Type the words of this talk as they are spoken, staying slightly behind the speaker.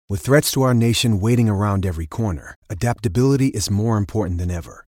With threats to our nation waiting around every corner, adaptability is more important than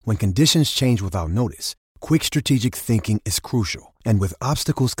ever. When conditions change without notice, quick strategic thinking is crucial. And with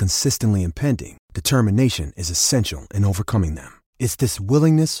obstacles consistently impending, determination is essential in overcoming them. It's this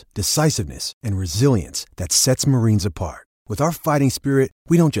willingness, decisiveness, and resilience that sets Marines apart. With our fighting spirit,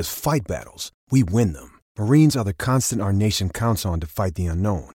 we don't just fight battles, we win them. Marines are the constant our nation counts on to fight the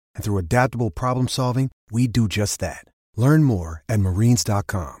unknown. And through adaptable problem solving, we do just that. Learn more at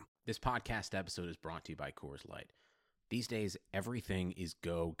marines.com. This podcast episode is brought to you by Coors Light. These days, everything is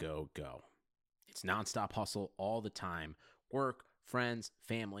go, go, go. It's nonstop hustle all the time. Work, friends,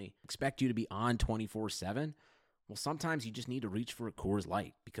 family, expect you to be on 24/7. Well, sometimes you just need to reach for a Coors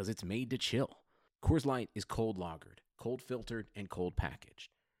Light because it's made to chill. Coors Light is cold lagered, cold filtered, and cold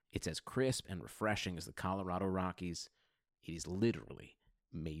packaged. It's as crisp and refreshing as the Colorado Rockies. It is literally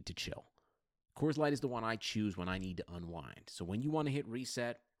made to chill. Coors Light is the one I choose when I need to unwind. So when you want to hit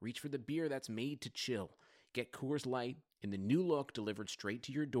reset, reach for the beer that's made to chill. Get Coors Light in the new look delivered straight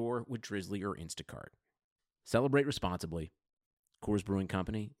to your door with Drizzly or Instacart. Celebrate responsibly. Coors Brewing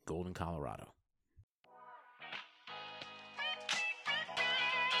Company, Golden, Colorado.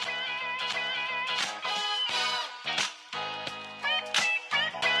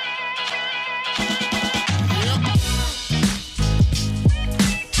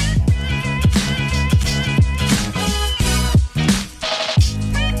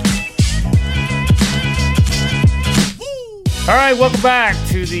 All right, welcome back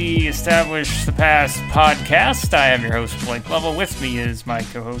to the Establish the Past podcast. I am your host, Blake Lovell. With me is my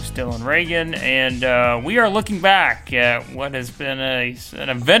co-host, Dylan Reagan, and we are looking back at what has been an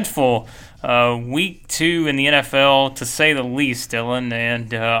eventful week 2 in the NFL, to say the least, Dylan,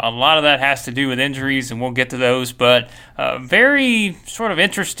 and a lot of that has to do with injuries, and we'll get to those, but very sort of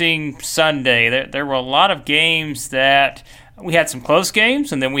interesting Sunday. There were a lot of games that we had some close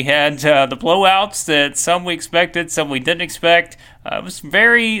games, and then we had the blowouts that some we expected, some we didn't expect. It was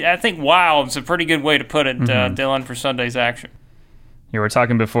very, I think, wild. It's a pretty good way to put it, Dylan, for Sunday's action. Yeah, we were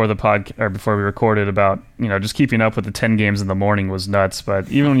talking before before we recorded about, just keeping up with the 10 games in the morning was nuts. But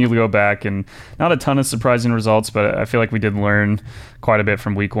even when you go back, and not a ton of surprising results, but I feel like we did learn quite a bit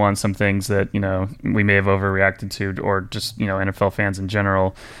from week 1, some things that, we may have overreacted to, or just, NFL fans in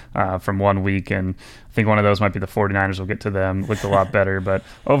general from one week. And I think one of those might be the 49ers. We'll get to them. Looked a lot better. But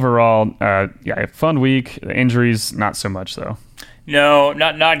overall, fun week. The injuries, not so much, though. No,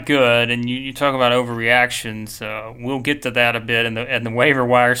 not good. And you talk about overreactions. We'll get to that a bit in the waiver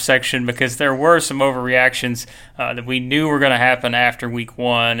wire section, because there were some overreactions that we knew were going to happen after week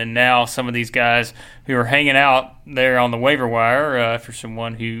 1, and now some of these guys who are hanging out there on the waiver wire, for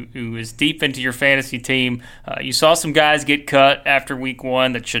someone who is deep into your fantasy team, you saw some guys get cut after week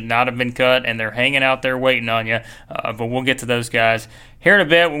 1 that should not have been cut, and they're hanging out there waiting on you. But we'll get to those guys here in a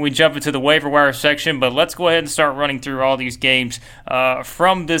bit when we jump into the waiver wire section. But let's go ahead and start running through all these games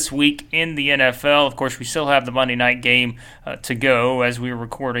from this week in the NFL. Of course, we still have the Monday night game to go, as we were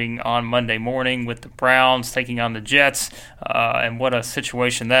recording on Monday morning, with the Browns taking on the Jets, and what a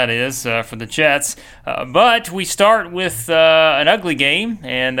situation that is for the Jets. But we start with an ugly game,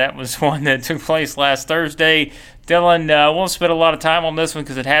 and that was one that took place last Thursday. Dylan, won't spend a lot of time on this one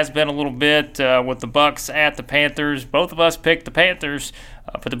because it has been a little bit with the Bucs at the Panthers. Both of us picked the Panthers,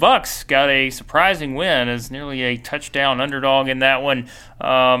 but the Bucs got a surprising win as nearly a touchdown underdog in that one.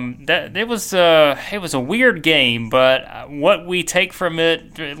 It was a weird game, but what we take from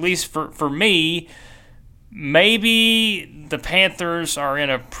it, at least for me, maybe the Panthers are in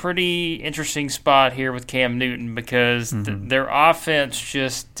a pretty interesting spot here with Cam Newton, because their offense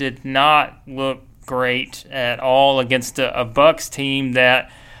just did not look great at all against a Bucs team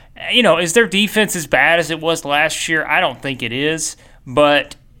that, is their defense as bad as it was last year? I don't think it is,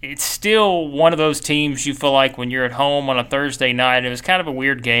 but it's still one of those teams you feel like when you're at home on a Thursday night. It was kind of a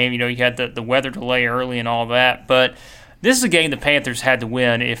weird game. You had the weather delay early and all that, but this is a game the Panthers had to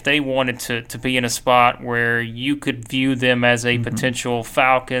win if they wanted to be in a spot where you could view them as a potential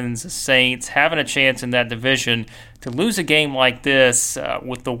Falcons, Saints, having a chance in that division. To lose a game like this,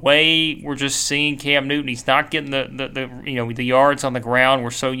 with the way we're just seeing Cam Newton, he's not getting the yards on the ground we're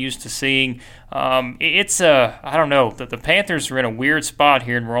so used to seeing. I don't know. The Panthers are in a weird spot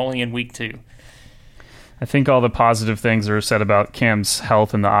here, and we're only in week 2. I think all the positive things that were said about Cam's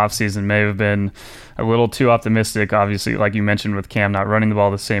health in the offseason may have been a little too optimistic. Obviously, like you mentioned, with Cam not running the ball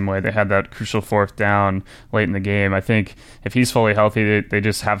the same way, they had that crucial 4th down late in the game. I think if he's fully healthy, they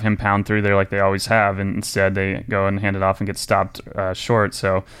just have him pound through there like they always have, and instead they go and hand it off and get stopped short.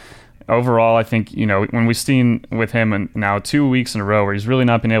 So overall, I think, when we've seen with him and now 2 weeks in a row where he's really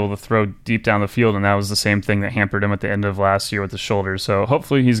not been able to throw deep down the field, and that was the same thing that hampered him at the end of last year with the shoulder. So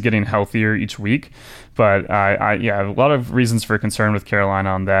hopefully he's getting healthier each week. But I have a lot of reasons for concern with Carolina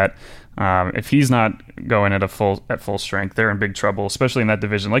on that. If he's not going at full strength, they're in big trouble, especially in that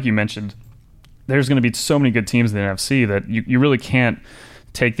division. Like you mentioned, there's going to be so many good teams in the NFC that you really can't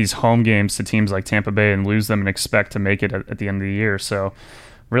take these home games to teams like Tampa Bay and lose them and expect to make it at the end of the year. So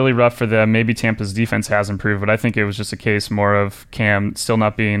really rough for them. Maybe Tampa's defense has improved, but I think it was just a case more of Cam still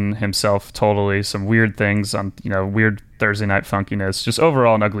not being himself totally. Some weird things on, weird Thursday night funkiness. Just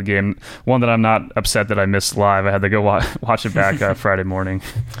overall an ugly game. One that I'm not upset that I missed live. I had to go watch it back Friday morning.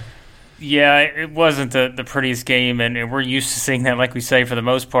 Yeah, it wasn't the prettiest game, and we're used to seeing that, like we say, for the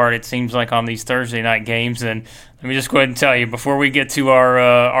most part, it seems like on these Thursday night games. And let me just go ahead and tell you, before we get to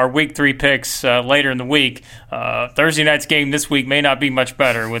our Week 3 picks later in the week, Thursday night's game this week may not be much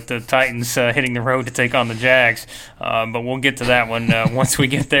better with the Titans hitting the road to take on the Jags. But we'll get to that one once we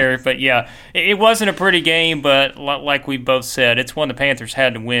get there. But, yeah, it wasn't a pretty game, but like we both said, it's one the Panthers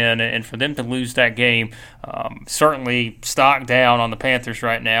had to win. And for them to lose that game, certainly stock down on the Panthers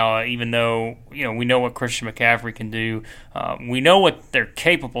right now, even though we know what Christian McCaffrey can do. We know what they're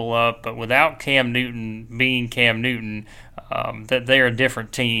capable of, but without Cam Newton being Cam Newton, that they're a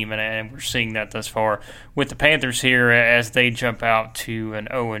different team, and we're seeing that thus far with the Panthers here as they jump out to an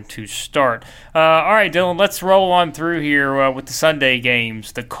 0-2 start. All right, Dylan, let's roll on through here with the Sunday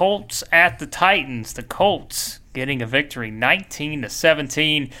games. The Colts at the Titans. The Colts getting a victory,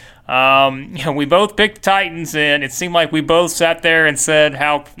 19-17. We both picked the Titans, and it seemed like we both sat there and said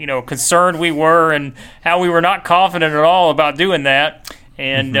how concerned we were and how we were not confident at all about doing that.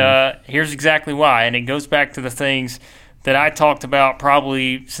 And here's exactly why. And it goes back to the things that I talked about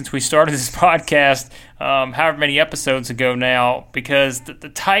probably since we started this podcast, however many episodes ago now, because the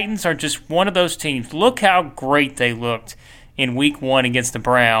Titans are just one of those teams. Look how great they looked in Week 1 against the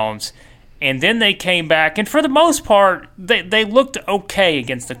Browns. And then they came back, and for the most part, they looked okay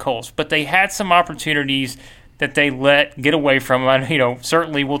against the Colts, but they had some opportunities that they let get away from them.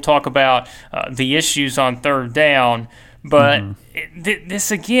 Certainly we'll talk about the issues on third down, but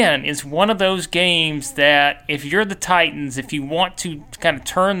this, again, is one of those games that if you're the Titans, if you want to kind of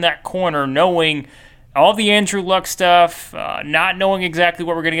turn that corner knowing all the Andrew Luck stuff, not knowing exactly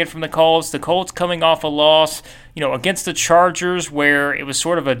what we're going to get from the Colts coming off a loss, against the Chargers where it was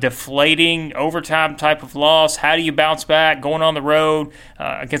sort of a deflating overtime type of loss. How do you bounce back going on the road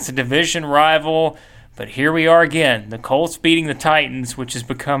against a division rival? But here we are again, the Colts beating the Titans, which has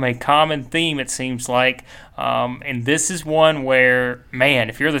become a common theme, it seems like. And this is one where, man,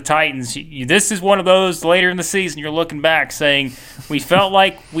 if you're the Titans, this is one of those later in the season you're looking back saying, we felt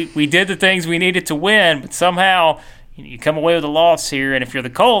like we did the things we needed to win, but somehow you come away with a loss here. And if you're the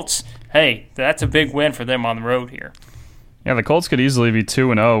Colts, hey, that's a big win for them on the road here. Yeah, the Colts could easily be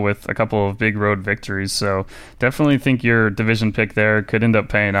 2-0 with a couple of big road victories, so definitely think your division pick there could end up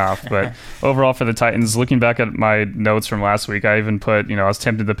paying off. But overall for the Titans, looking back at my notes from last week, I even put, I was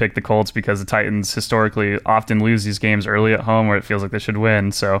tempted to pick the Colts because the Titans historically often lose these games early at home where it feels like they should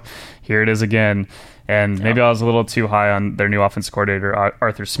win. So here it is again. And maybe I was a little too high on their new offense coordinator,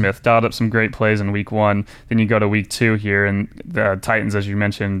 Arthur Smith. Dialed up some great plays in Week 1. Then you go to Week 2 here, and the Titans, as you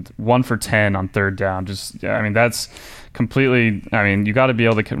mentioned, 1 for 10 on third down. That's completely, you got to be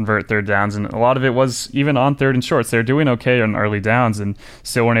able to convert third downs, and a lot of it was even on third and shorts. They're doing okay on early downs and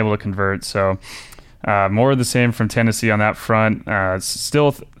still weren't able to convert. So more of the same from Tennessee on that front.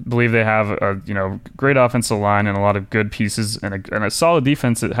 Still believe they have a great offensive line and a lot of good pieces and a solid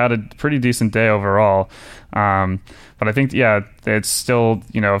defense that had a pretty decent day overall. But I think it's still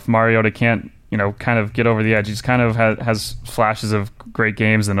if Mariota can't kind of get over the edge, he's kind of has flashes of great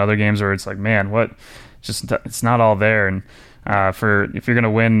games and other games where it's like, man, it's not all there. And if you're going to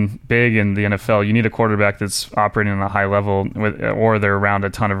win big in the NFL, you need a quarterback that's operating on a high level or they're around a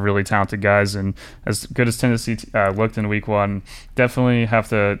ton of really talented guys. And as good as Tennessee looked in Week 1, definitely have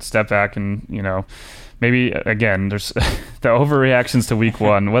to step back and, maybe, again, there's the overreactions to Week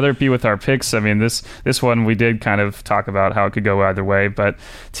 1, whether it be with our picks. This one we did kind of talk about how it could go either way, but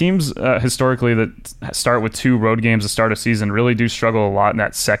teams historically that start with 2 road games to start a season really do struggle a lot in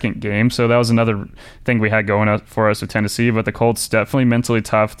that second game. So that was another thing we had going for us with Tennessee, but the Colts definitely mentally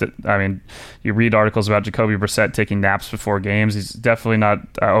tough. You read articles about Jacoby Brissett taking naps before games. He's definitely not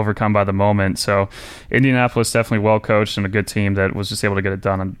overcome by the moment. So Indianapolis definitely well coached and a good team that was just able to get it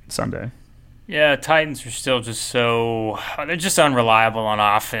done on Sunday. Yeah, Titans are still they're just unreliable on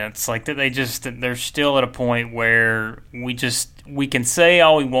offense. Like they're still at a point where we can say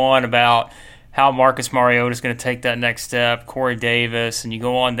all we want about how Marcus Mariota is going to take that next step, Corey Davis, and you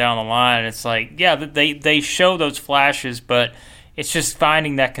go on down the line, and it's like, yeah, they show those flashes, but it's just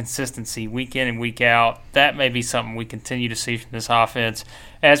finding that consistency week in and week out. That may be something we continue to see from this offense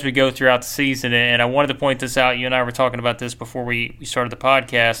as we go throughout the season. And I wanted to point this out. You and I were talking about this before we started the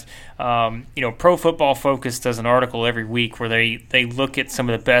podcast. Pro Football Focus does an article every week where they look at some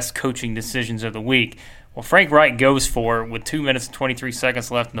of the best coaching decisions of the week. Well, Frank Reich goes for it with 2 minutes and 23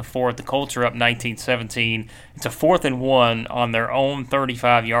 seconds left in the fourth. The Colts are up 19-17. It's a 4th and 1 on their own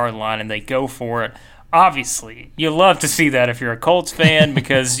 35-yard line, and they go for it. Obviously, you love to see that if you're a Colts fan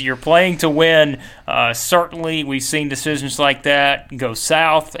because you're playing to win. Certainly, we've seen decisions like that go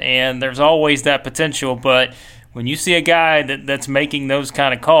south, and there's always that potential. But when you see a guy that's making those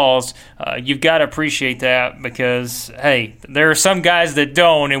kind of calls, you've got to appreciate that because, hey, there are some guys that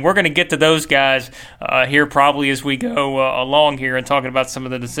don't, and we're going to get to those guys here probably as we go along here and talking about some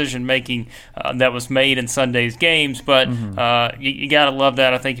of the decision-making that was made in Sunday's games. But you got to love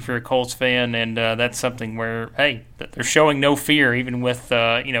that, I think, if you're a Colts fan, and that's something where, hey, they're showing no fear even with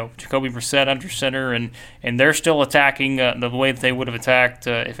Jacoby Brissett under center, and they're still attacking the way that they would have attacked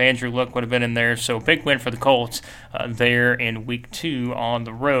if Andrew Luck would have been in there. So big win for the Colts there in week 2 on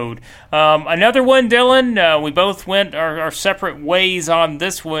the road. Another one, Dylan, we both went our separate ways on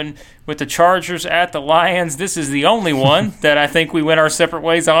this one with the Chargers at the Lions. This is the only one that I think we went our separate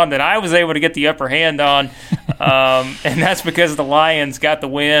ways on that I was able to get the upper hand on, and that's because the Lions got the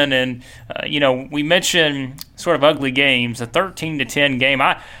win. And, we mentioned sort of ugly games, a 13-10 game.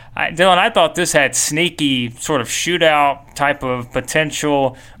 Dylan, I thought this had sneaky sort of shootout type of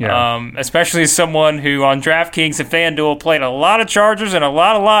potential, especially as someone who on DraftKings and FanDuel played a lot of Chargers and a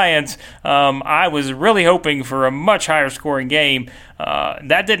lot of Lions. I was really hoping for a much higher scoring game.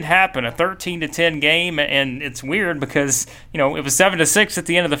 That didn't happen, a 13-10 game, and it's weird because, it was 7-6 at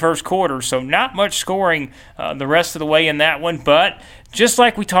the end of the first quarter, so not much scoring the rest of the way in that one. But just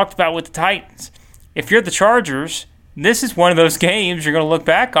like we talked about with the Titans, if you're the Chargers, this is one of those games you're going to look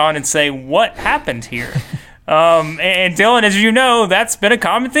back on and say, what happened here? And Dylan, as you know, that's been a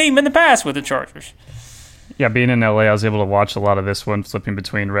common theme in the past with the Chargers. Yeah, being in LA, I was able to watch a lot of this one, flipping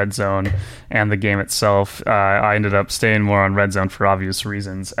between Red Zone and the game itself. I ended up staying more on Red Zone for obvious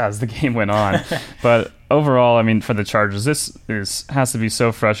reasons as the game went on. But overall, I mean, for the Chargers, this has to be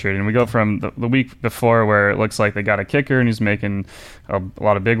so frustrating. We go from the week before where it looks like they got a kicker and he's making a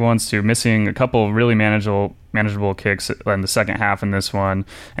lot of big ones to missing a couple really manageable kicks in the second half in this one.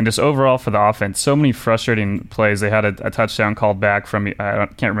 And just overall for the offense, so many frustrating plays. They had a touchdown called back from, I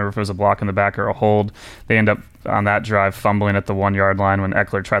can't remember if it was a block in the back or a hold. They end up on that drive fumbling at the 1 yard line when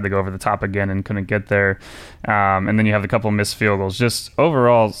Eckler tried to go over the top again and couldn't get there. And then you have a couple missed field goals. Just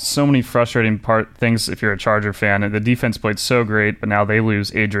overall, so many frustrating things if you're a Charger fan. The defense played so great, but now they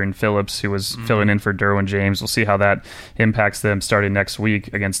lose Adrian Phillips, who was filling in for Derwin James. We'll see how that impacts them starting next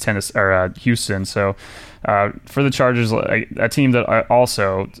week against Houston. So for the Chargers, a team that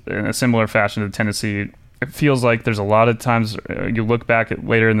also, in a similar fashion to Tennessee, it feels like there's a lot of times you look back at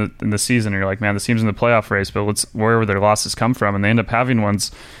later in the season and you're like, man, this team's in the playoff race, but where their losses come from, and they end up having ones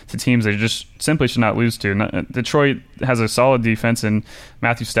to teams they just simply should not lose to. Detroit has a solid defense, and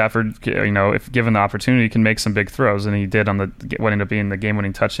Matthew Stafford, if given the opportunity, can make some big throws, and he did on what ended up being the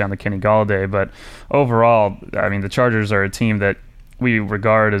game-winning touchdown to Kenny Golladay. But overall, I mean, the Chargers are a team that we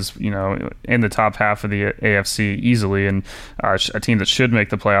regard as, in the top half of the AFC easily, and a team that should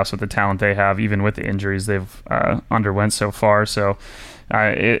make the playoffs with the talent they have, even with the injuries they've underwent so far. So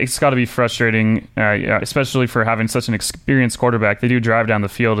it's got to be frustrating, especially for having such an experienced quarterback. They do drive down the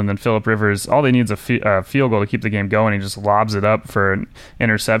field, and then Phillip Rivers, all they need is a field goal to keep the game going. He just lobs it up for an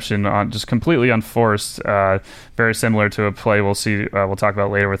interception, just completely unforced, very similar to a play we'll talk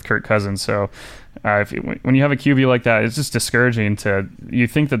about later with Kirk Cousins. So when you have a QB like that, it's just discouraging. You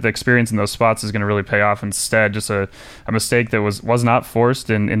think that the experience in those spots is going to really pay off. Instead, just a mistake that was not forced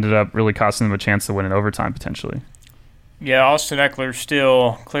and ended up really costing them a chance to win in overtime potentially. Yeah, Austin Eckler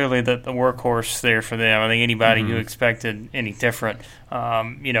still clearly the workhorse there for them. I think anybody who expected any different.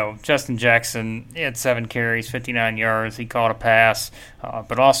 Justin Jackson, he had 7 carries, 59 yards. He caught a pass.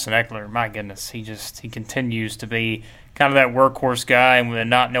 But Austin Eckler, my goodness, he continues to be kind of that workhorse guy, and with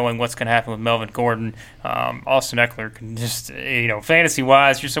not knowing what's going to happen with Melvin Gordon, Austin Eckler can just,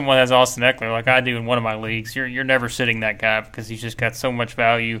 fantasy-wise, you're someone that has Austin Eckler like I do in one of my leagues. You're never sitting that guy because he's just got so much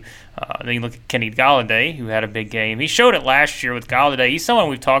value. Then you look at Kenny Golladay, who had a big game. He showed it last year with Golladay. He's someone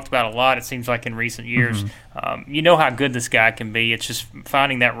we've talked about a lot, it seems like, in recent years. You know how good this guy can be. It's just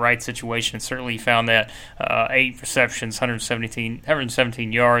finding that right situation. Certainly he found that 8 receptions,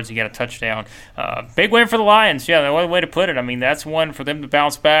 117 yards. He got a touchdown. Big win for the Lions. Yeah, the only way to put it. I mean, that's one for them to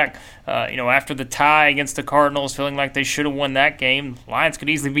bounce back. After the tie against the Cardinals, feeling like they should have won that game, Lions could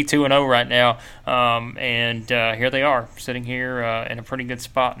easily be 2-0 right now. And here they are, sitting here in a pretty good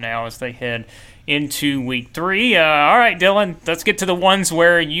spot now as they head into week 3. All right, Dylan, let's get to the ones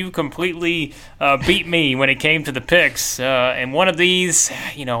where you completely beat me when it came to the picks. And one of these,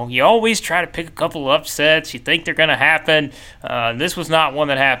 you always try to pick a couple of upsets. You think they're going to happen. This was not one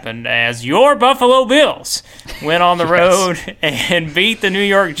that happened, as your Buffalo Bills went on the road and beat the New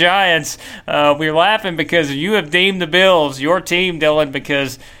York Giants. We're laughing because you have deemed the Bills your team, Dylan,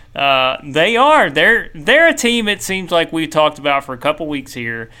 because they're a team it seems like we've talked about for a couple weeks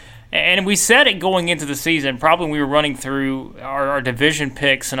here. And we said it going into the season, probably when we were running through our division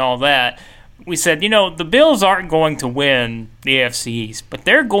picks and all that. We said, the Bills aren't going to win the AFC East, but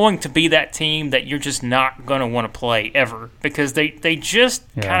they're going to be that team that you're just not going to want to play ever, because they just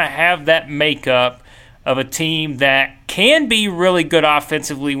kind of have that makeup of a team that can be really good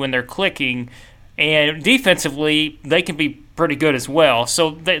offensively when they're clicking, and defensively they can be pretty good as well.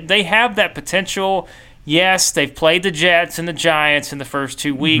 So they have that potential. Yes, they've played the Jets and the Giants in the first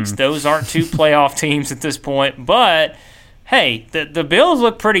 2 weeks. Mm-hmm. Those aren't 2 playoff teams at this point. But, hey, the Bills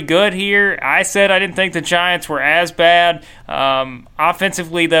look pretty good here. I said I didn't think the Giants were as bad.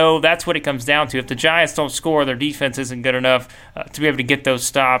 Offensively, though, that's what it comes down to. If the Giants don't score, their defense isn't good enough to be able to get those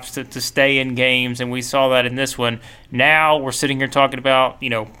stops to stay in games, and we saw that in this one. Now we're sitting here talking about,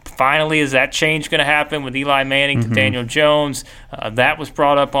 finally, is that change going to happen with Eli Manning to Daniel Jones? That was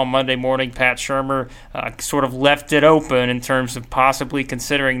brought up on Monday morning. Pat Shurmur sort of left it open in terms of possibly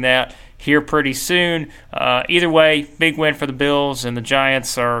considering that here pretty soon. Either way, big win for the Bills, and the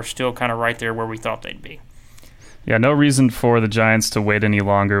Giants are still kind of right there where we thought they'd be. Yeah, no reason for the Giants to wait any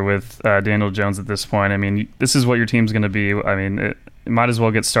longer with Daniel Jones at this point. I mean, this is what your team's going to be. I mean, it might as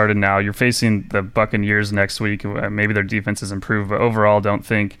well get started now. You're facing the Buccaneers next week. Maybe their defense has improved, but overall, I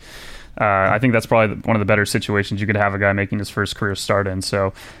think that's probably one of the better situations you could have a guy making his first career start in.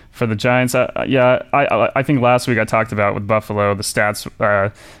 So for the Giants, I think last week I talked about with Buffalo, the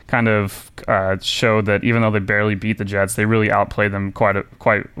stats kind of showed that even though they barely beat the Jets, they really outplayed them quite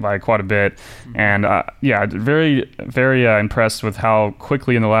a bit. And very, very impressed with how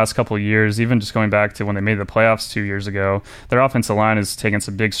quickly in the last couple of years, even just going back to when they made the playoffs 2 years ago, their offensive line has taken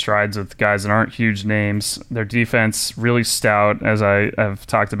some big strides with guys that aren't huge names. Their defense really stout, as I have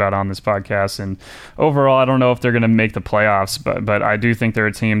talked about on this podcast. And overall, I don't know if they're going to make the playoffs, but I do think they're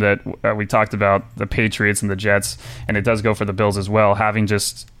a team that we talked about, the Patriots and the Jets, and it does go for the Bills as well, having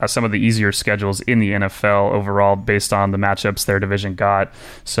just some of the easier schedules in the NFL overall based on the matchups their division got.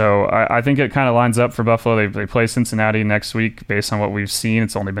 So I think it kind of lines up for Buffalo. They play Cincinnati next week based on what we've seen.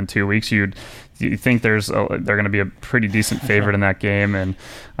 It's only been 2 weeks. You think they're going to be a pretty decent favorite in that game, and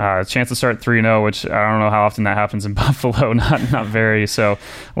a chance to start 3-0, which I don't know how often that happens in Buffalo. Not very. So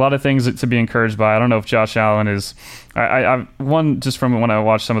a lot of things to be encouraged by. I don't know if Josh Allen is. Just from when I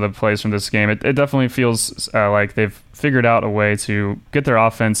watched some of the plays from this game, it definitely feels like they've figured out a way to get their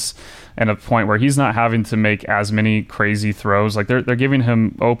offense at a point where he's not having to make as many crazy throws. Like they're giving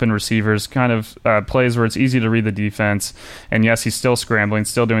him open receivers, kind of plays where it's easy to read the defense. And yes, he's still scrambling,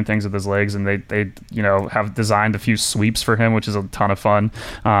 still doing things with his legs, and they have designed a few sweeps for him, which is a ton of fun.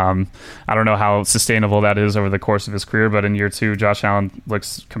 I don't know how sustainable that is over the course of his career, but in year 2, Josh Allen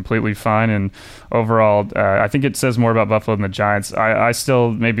looks completely fine. And overall, I think it says more about Buffalo than the Giants. I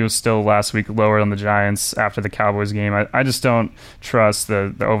still, maybe it was still last week, lower on the Giants after the Cowboys game. I just don't trust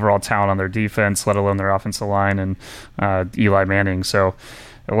the overall talent on their defense, let alone their offensive line and Eli Manning. So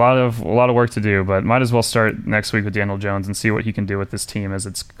a lot of work to do, but might as well start next week with Daniel Jones and see what he can do with this team as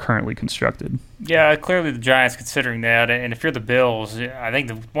it's currently constructed. Yeah, clearly the Giants considering that, and if you're the Bills, I think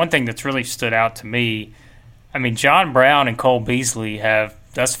the one thing that's really stood out to me, I mean, John Brown and Cole Beasley have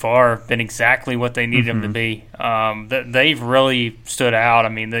thus far been exactly what they needed them to be. They've really stood out. I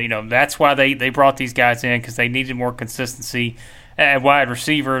mean, that's why they brought these guys in, because they needed more consistency at wide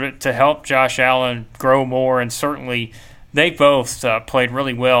receiver to help Josh Allen grow more, and certainly they both played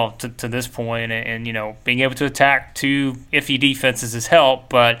really well to this point, and being able to attack 2 iffy defenses has helped,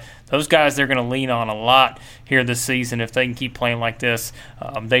 but those guys they're going to lean on a lot here this season. If they can keep playing like this,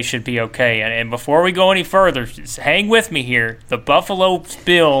 they should be okay. And before we go any further, just hang with me here. The Buffalo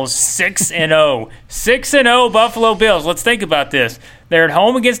Bills, 6-0. 6-0 Buffalo Bills. Let's think about this. They're at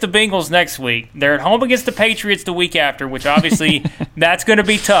home against the Bengals next week. They're at home against the Patriots the week after, which obviously that's going to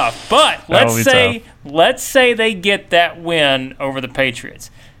be tough. But let's say they get that win over the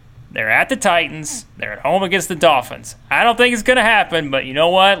Patriots. They're at the Titans. They're at home against the Dolphins. I don't think it's going to happen, but you know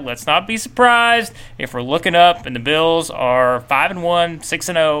what? Let's not be surprised if we're looking up and the Bills are 5-1,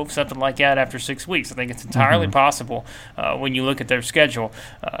 6-0, something like that after 6 weeks. I think it's entirely possible when you look at their schedule.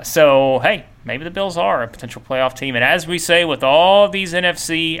 So, hey, maybe the Bills are a potential playoff team. And as we say with all these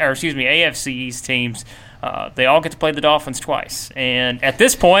AFC East teams, they all get to play the Dolphins twice. And at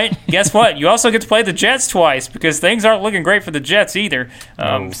this point, guess what? You also get to play the Jets twice because things aren't looking great for the Jets either.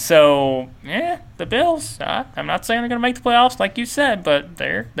 So, the Bills, I'm not saying they're going to make the playoffs like you said, but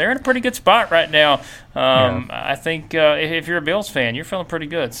they're in a pretty good spot right now. I think if you're a Bills fan, you're feeling pretty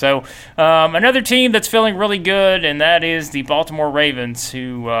good. So another team that's feeling really good, and that is the Baltimore Ravens,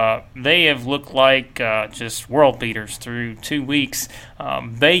 who they have looked like just world beaters through 2 weeks.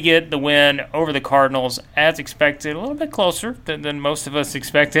 They get the win over the Cardinals as expected, a little bit closer than most of us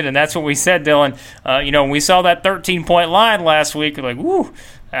expected, and that's what we said, Dylan. When we saw that 13-point line last week, we're like, woo,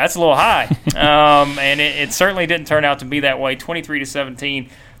 that's a little high. And it certainly didn't turn out to be that way, 23-17.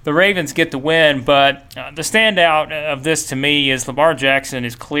 The Ravens get the win, but the standout of this to me is Lamar Jackson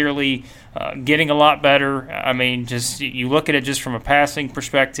is clearly getting a lot better. I mean, just you look at it just from a passing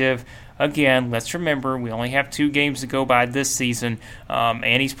perspective. Again, let's remember we only have 2 games to go by this season,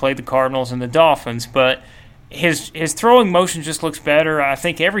 and he's played the Cardinals and the Dolphins, but his throwing motion just looks better. I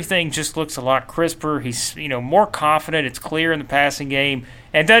think everything just looks a lot crisper. He's more confident. It's clear in the passing game.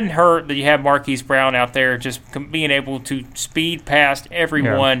 And it doesn't hurt that you have Marquise Brown out there just being able to speed past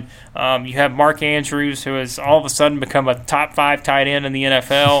everyone. Yeah. You have Mark Andrews, who has all of a sudden become a top 5 tight end in the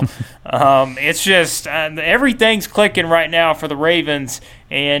NFL. It's just everything's clicking right now for the Ravens,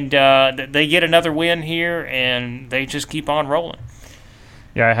 and they get another win here, and they just keep on rolling.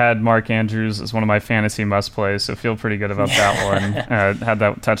 Yeah, I had Mark Andrews as one of my fantasy must-plays, so feel pretty good about that one. Had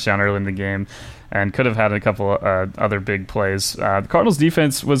that touchdown early in the game and could have had a couple other big plays. The Cardinals'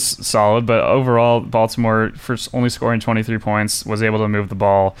 defense was solid, but overall, Baltimore, for only scoring 23 points, was able to move the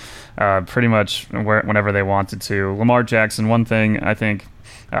ball pretty much whenever they wanted to. Lamar Jackson, one thing I think,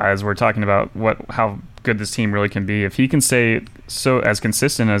 as we're talking about how good this team really can be, if he can stay so as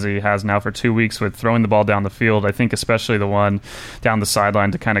consistent as he has now for 2 weeks with throwing the ball down the field, I think especially the one down the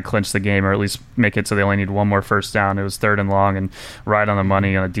sideline to kind of clinch the game or at least make it so they only need one more first down. It was 3rd and long and right on the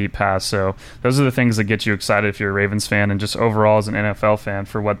money on a deep pass. So those are the things that get you excited if you're a Ravens fan and just overall as an NFL fan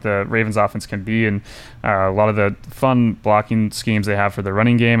for what the Ravens offense can be, and a lot of the fun blocking schemes they have for the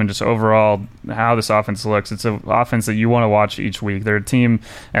running game and just overall how this offense looks. It's an offense that you want to watch each week. They're a team,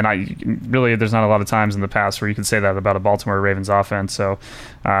 and there's not a lot of times in the past where you can say that about a Baltimore Ravens offense. So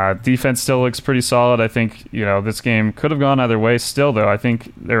defense still looks pretty solid. I think this game could have gone either way still, though. I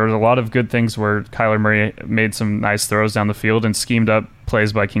think there was a lot of good things where Kyler Murray made some nice throws down the field and schemed up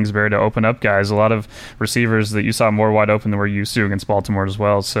plays by Kingsbury to open up guys. A lot of receivers that you saw more wide open than we're used to against Baltimore as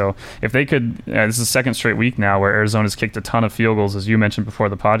well. So if they could, this is the second straight week now where Arizona's kicked a ton of field goals, as you mentioned before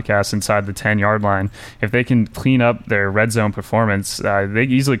the podcast, inside the 10-yard line. If they can clean up their red zone performance, they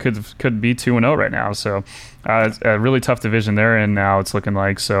easily could be 2-0 right now. So it's a really tough division they're in now, it's looking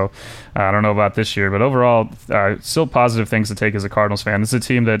like. So I don't know about this year, but overall, still positive things to take as a Cardinals fan. This is a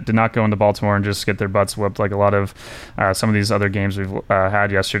team that did not go into Baltimore and just get their butts whipped like a lot of some of these other games we've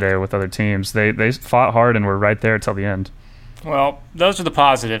had yesterday with other teams. They fought hard and were right there till the end. Well, those are the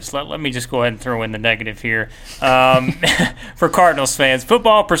positives. Let me just go ahead and throw in the negative here. For Cardinals fans,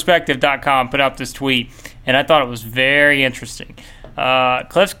 footballperspective.com put out this tweet, and I thought it was very interesting.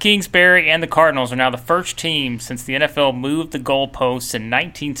 Cliff Kingsbury and the Cardinals are now the first team since the NFL moved the goalposts in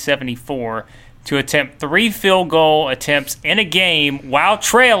 1974 to attempt 3 field goal attempts in a game while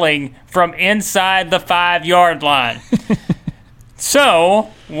trailing from inside the 5-yard line.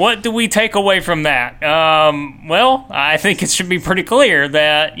 So, what do we take away from that? Well, I think it should be pretty clear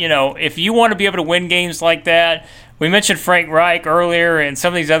that, if you want to be able to win games like that, we mentioned Frank Reich earlier and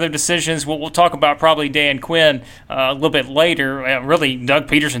some of these other decisions. We'll talk about probably Dan Quinn a little bit later. Really, Doug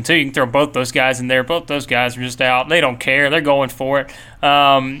Peterson, too. You can throw both those guys in there. Both those guys are just out. They don't care. They're going for it.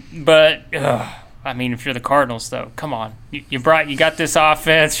 But if you're the Cardinals, though, come on. You got this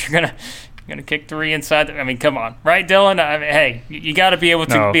offense. You're gonna kick 3 inside. Come on, right, Dylan? Hey, you got to be able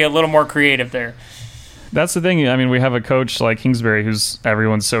to be a little more creative there. That's the thing. We have a coach like Kingsbury who's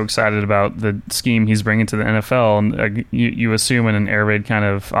everyone's so excited about the scheme he's bringing to the NFL, and you assume in an air raid kind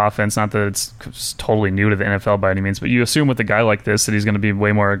of offense, not that it's totally new to the NFL by any means, but you assume with a guy like this that he's going to be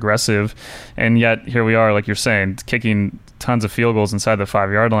way more aggressive, and yet here we are, like you're saying, kicking tons of field goals inside the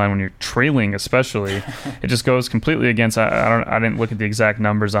 5-yard line when you're trailing, especially. It just goes completely against. I didn't look at the exact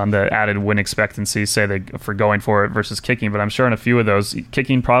numbers on the added win expectancy, for going for it versus kicking, but I'm sure in a few of those,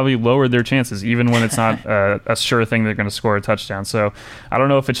 kicking probably lowered their chances, even when it's not not a sure thing they're going to score a touchdown. So I don't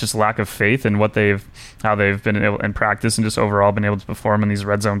know if it's just lack of faith in how they've been able in practice and just overall been able to perform in these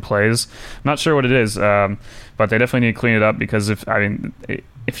red zone plays. I'm not sure what it is, but they definitely need to clean it up, because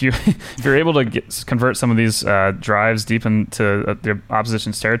if you're able to convert some of these drives deep into the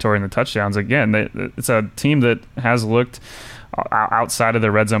opposition's territory and the touchdowns, again, it's a team that has looked outside of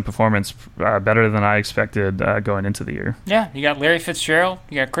their red zone performance better than I expected going into the year. Yeah, you got Larry Fitzgerald,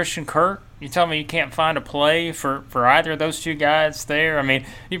 you got Christian Kirk. You tell me you can't find a play for either of those two guys there? I mean,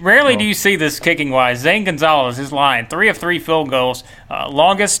 rarely do you see this kicking-wise. Zane Gonzalez, his line, 3 of 3 field goals,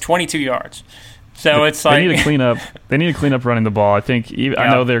 longest 22 yards. So it's like they need to clean up. They need to clean up running the ball. I think I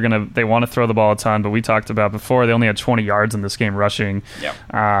know they want to throw the ball a ton, but we talked about before they only had 20 yards in this game rushing.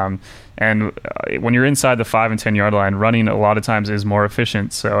 Yep. And when you're inside the 5 and 10 yard line, running a lot of times is more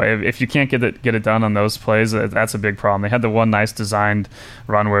efficient. So if you can't get it done on those plays, that's a big problem. They had the one nice designed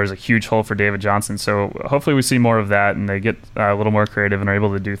run where there's a huge hole for David Johnson. So hopefully we see more of that, and they get a little more creative and are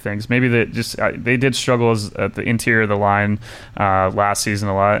able to do things. Maybe they did struggle at the interior of the line last season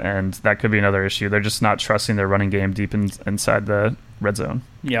a lot, and that could be another issue. They're just not trusting their running game deep inside the red zone.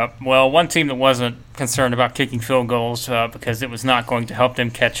 Yep. Well, one team that wasn't concerned about kicking field goals because it was not going to help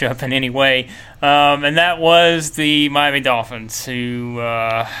them catch up in any way, and that was the Miami Dolphins, who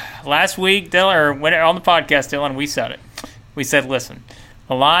last week, Dylan, or on the podcast, Dylan, we said it. We said, listen,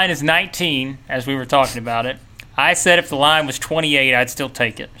 the line is 19, as we were talking about it. I said if the line was 28, I'd still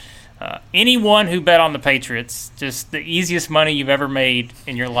take it. Anyone who bet on the Patriots, just the easiest money you've ever made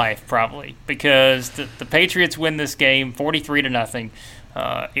in your life, probably, because the Patriots win this game 43-0.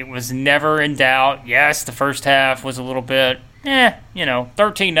 It was never in doubt. Yes, the first half was a little bit, 13-0 at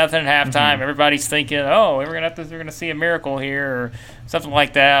halftime. Mm-hmm. Everybody's thinking, we're gonna see a miracle here or something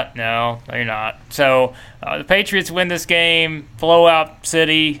like that. No, they're not. So the Patriots win this game, blowout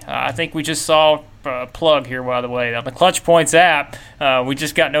city. I think we just saw. Plug here, by the way. On the Clutch Points app, we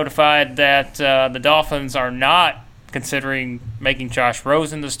just got notified that the Dolphins are not considering making Josh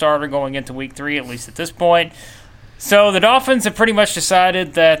Rosen the starter going into Week 3, at least at this point. So the Dolphins have pretty much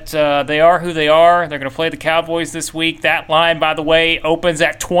decided that they are who they are. They're going to play the Cowboys this week. That line, by the way, opens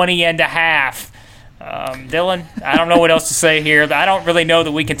at 20.5. Dylan, I don't know what else to say here. I don't really know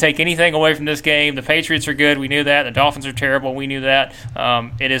that we can take anything away from this game. The Patriots are good. We knew that. The Dolphins are terrible. We knew that.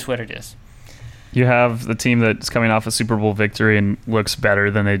 It is what it is. You have the team that's coming off a Super Bowl victory and looks better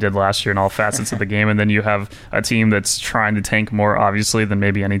than they did last year in all facets of the game, and then you have a team that's trying to tank more, obviously, than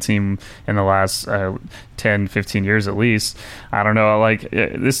maybe any team in the last 10, 15 years at least. I don't know.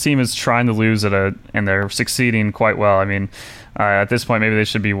 This team is trying to lose and they're succeeding quite well. I mean, at this point, maybe they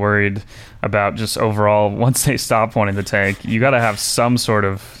should be worried about just overall, once they stop wanting to tank, you got to have some sort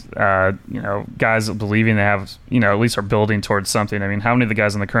of, guys believing they have, at least are building towards something. I mean, how many of the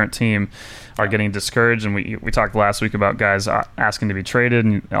guys on the current team are getting discouraged? And we talked last week about guys asking to be traded,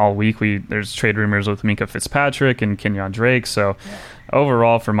 and all week there's trade rumors with Minkah Fitzpatrick and Kenyon Drake. So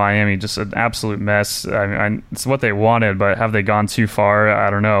overall for Miami, just an absolute mess. I mean, it's what they wanted, but have they gone too far? I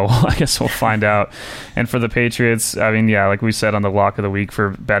don't know. I guess we'll find out. And for the Patriots, I mean, like we said on the lock of the week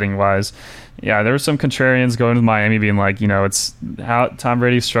for betting wise, there were some contrarians going to Miami being like, it's how Tom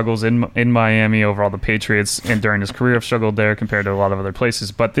Brady struggles in Miami. Overall, the Patriots and during his career have struggled there compared to a lot of other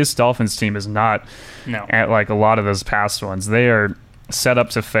places. But this Dolphins team is not at like a lot of those past ones. They are set up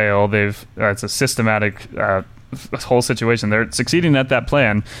to fail. It's a systematic whole situation. They're succeeding at that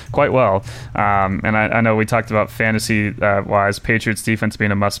plan quite well. And I know we talked about fantasy-wise, Patriots defense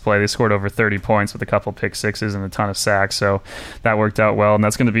being a must-play. They scored over 30 points with a couple pick sixes and a ton of sacks, so that worked out well. And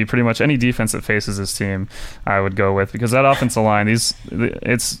that's going to be pretty much any defense that faces this team I would go with, because that offensive line, it's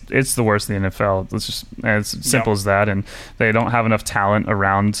the worst in the NFL. It's just as simple as that. And they don't have enough talent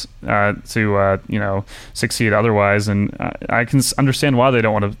around to succeed otherwise. And I can understand why they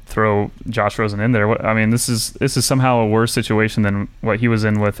don't want to throw Josh Rosen in there. I mean, this is somehow a worse situation than what he was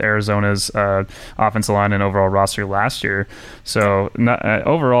in with Arizona's offensive line and overall roster last year. So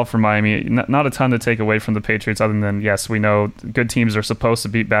overall for Miami, not a ton to take away from the Patriots other than, yes, we know good teams are supposed to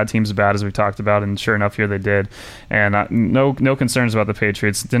beat bad teams bad, as we talked about, and sure enough, here they did. And no concerns about the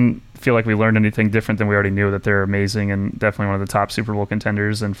Patriots. Didn't feel like we learned anything different than we already knew, that they're amazing and definitely one of the top Super Bowl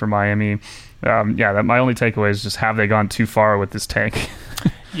contenders. And for Miami, my only takeaway is just, have they gone too far with this tank?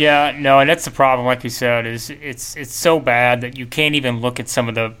 Yeah, no, and that's the problem, like you said, is it's so bad that you can't even look at some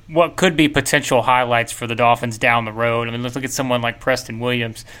of what could be potential highlights for the Dolphins down the road. I mean, let's look at someone like Preston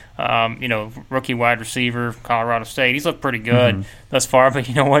Williams, rookie wide receiver, Colorado State. He's looked pretty good thus far, but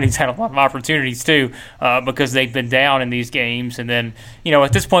you know what? He's had a lot of opportunities too, because they've been down in these games. And then,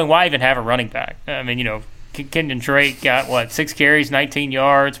 at this point, why even have a running back? I mean, Kenyon Drake got 6 carries, 19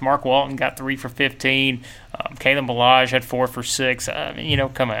 yards. Mark Walton got 3 for 15. Kalen Ballage had 4 for 6.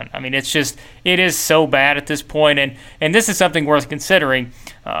 Come on. I mean, it is so bad at this point, and this is something worth considering.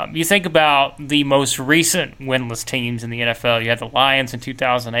 You think about the most recent winless teams in the NFL. You had the Lions in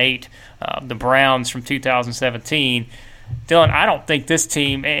 2008, the Browns from 2017. Dylan, I don't think this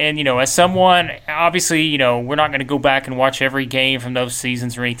team, and as someone, obviously, we're not going to go back and watch every game from those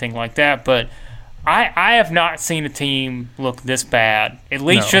seasons or anything like that, but I have not seen a team look this bad, at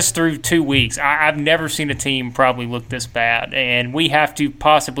least just through 2 weeks. I've never seen a team probably look this bad, and we have to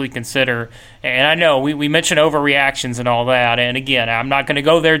possibly consider, and I know we mentioned overreactions and all that, and again, I'm not going to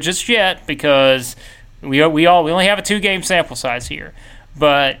go there just yet because we only have a 2-game sample size here,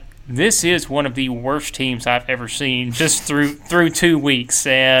 but this is one of the worst teams I've ever seen just through 2 weeks,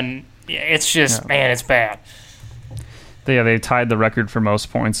 and it's just, man, it's bad. They tied the record for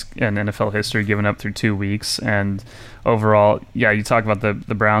most points in NFL history given up through 2 weeks. And overall, you talk about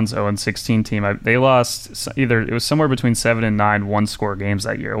the Browns 0-16 team. They lost it was somewhere between 7 and 9 one-score games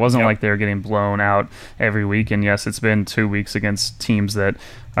that year. It wasn't like they were getting blown out every week. And yes, it's been 2 weeks against teams that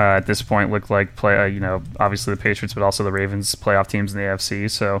at this point look like obviously the Patriots, but also the Ravens, playoff teams in the AFC.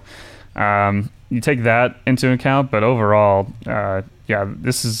 So you take that into account. But overall,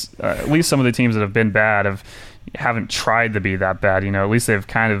 this is at least some of the teams that have been bad haven't tried to be that bad. At least they've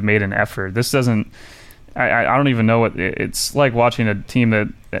kind of made an effort. This doesn't. I don't even know what it's like watching a team that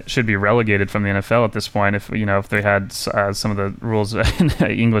should be relegated from the NFL at this point. If they had some of the rules in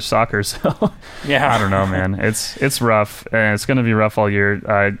English soccer. So I don't know, man. It's rough, and it's going to be rough all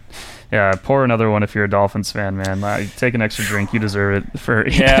year. Pour another one if you're a Dolphins fan, man. Take an extra drink. You deserve it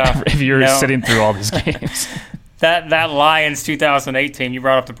if you're sitting through all these games. That Lions 2008 team, you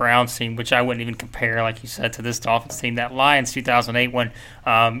brought up the Browns team, which I wouldn't even compare, like you said, to this Dolphins team. That Lions 2008 one,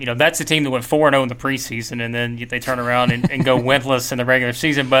 that's the team that went 4-0 in the preseason, and then they turn around and go winless in the regular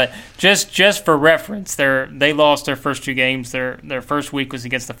season. But just for reference, they lost their first 2 games. Their first week was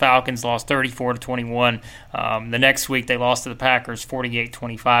against the Falcons, lost 34-21. The next week they lost to the Packers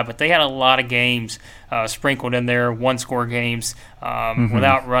 48-25. But they had a lot of games sprinkled in there, one-score games,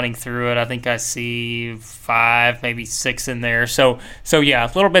 without running through it. I think I see 5, maybe 6 in there. So yeah,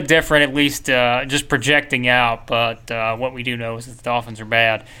 a little bit different, at least just projecting out. But what we do know is that the Dolphins are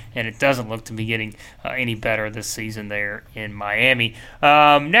bad, and it doesn't look to be getting any better this season there in Miami.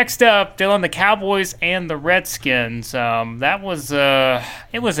 Next up, Dylan, the Cowboys and the Redskins. That was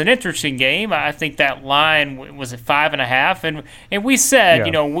it was an interesting game. I think that line was at 5.5, and we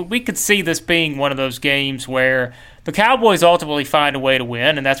said we could see this being one of those games where the Cowboys ultimately find a way to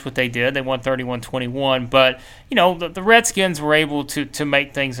win, and that's what they did. They won 31-21. But, the Redskins were able to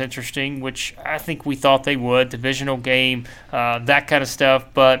make things interesting, which I think we thought they would. Divisional game, that kind of stuff.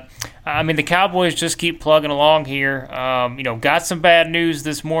 But, the Cowboys just keep plugging along here. Got some bad news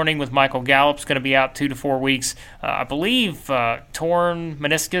this morning with Michael Gallup's going to be out 2 to 4 weeks. I believe torn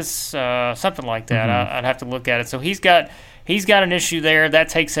meniscus, something like that. I'd have to look at it. So he's got an issue there. That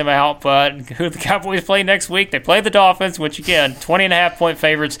takes him out. But who the Cowboys play next week? They play the Dolphins, which, again, 20.5-point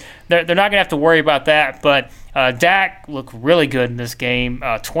favorites. They're not going to have to worry about that. But Dak looked really good in this game.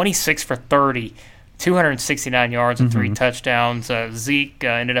 26 for 30, 269 yards and 3 touchdowns. Zeke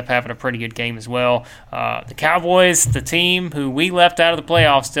ended up having a pretty good game as well. The Cowboys, the team who we left out of the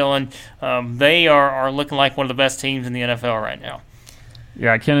playoffs, Dylan, they are looking like one of the best teams in the NFL right now.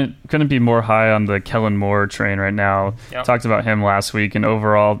 Yeah, I couldn't be more high on the Kellen Moore train right now. Yep. Talked about him last week, and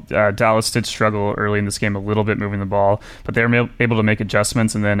overall, Dallas did struggle early in this game a little bit moving the ball, but they were able to make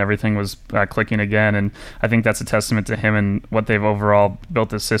adjustments, and then everything was clicking again, and I think that's a testament to him and what they've overall built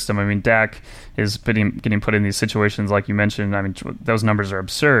this system. Dak is getting put in these situations like you mentioned. Those numbers are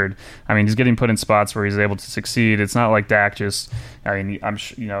absurd. He's getting put in spots where he's able to succeed. It's not like Dak just, I'm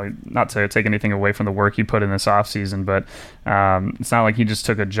not to take anything away from the work he put in this offseason, but it's not like he just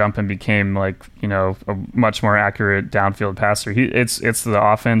took a jump and became a much more accurate downfield passer. It's the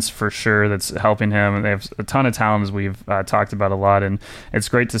offense for sure that's helping him, and they have a ton of talent, as we've talked about a lot, and it's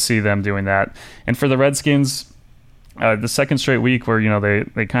great to see them doing that. And for the Redskins, the second straight week where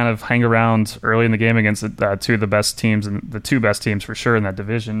they kind of hang around early in the game against two of the best teams, and the 2 best teams for sure in that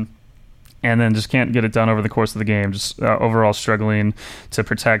division, and then just can't get it done over the course of the game, just overall struggling to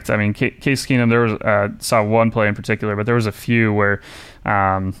protect. Case Keenum, there was saw one play in particular, but there was a few where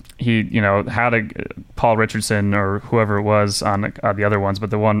He, had Paul Richardson or whoever it was on the other ones, but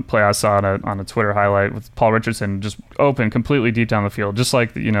the one play I saw on a Twitter highlight with Paul Richardson just open completely deep down the field, just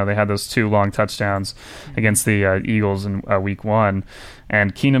like they had those 2 long touchdowns against the Eagles in week 1.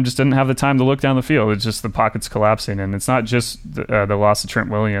 And Keenum just didn't have the time to look down the field. It's just the pocket's collapsing. And it's not just the loss of Trent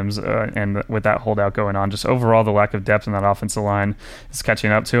Williams and with that holdout going on. Just overall, the lack of depth in that offensive line is catching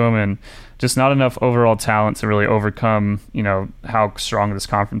up to him. And just not enough overall talent to really overcome, how strong this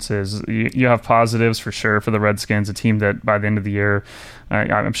conference is. You have positives for sure for the Redskins, a team that by the end of the year,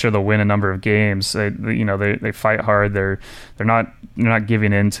 I'm sure they'll win a number of games. They fight hard. They're not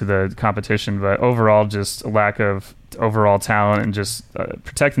giving in to the competition. But overall, just a lack of overall talent and just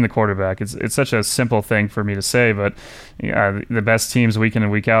protecting the quarterback. It's such a simple thing for me to say, but the best teams week in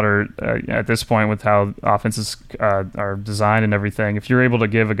and week out are at this point with how offenses are designed and everything. If you're able to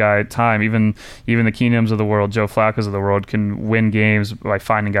give a guy time, even the Keenums of the world, Joe Flacco's of the world, can win games by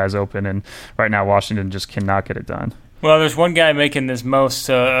finding guys open. And right now, Washington just cannot get it done. Well, there's one guy making this most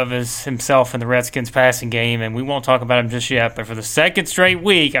of himself in the Redskins passing game, and we won't talk about him just yet, but for the second straight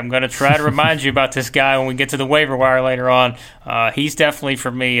week, I'm going to try to remind you about this guy when we get to the waiver wire later on. He's definitely, for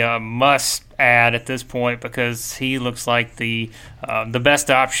me, a must-add at this point because he looks like the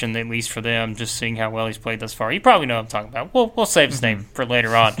best option, at least for them, just seeing how well he's played thus far. You probably know what I'm talking about. We'll save his name for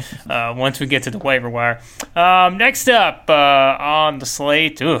later on once we get to the waiver wire. Next up on the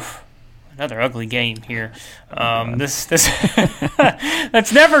slate, another ugly game here. This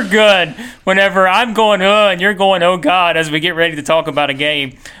that's never good whenever I'm going, and you're going, oh, God, as we get ready to talk about a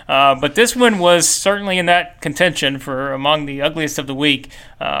game. But this one was certainly in that contention for among the ugliest of the week,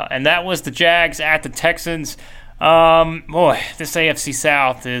 and that was the Jags at the Texans. This AFC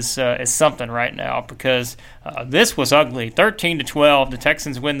South is something right now because this was ugly. 13-12, the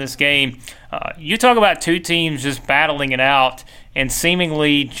Texans win this game. You talk about two teams just battling it out and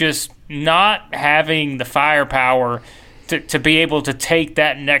seemingly just not having the firepower to be able to take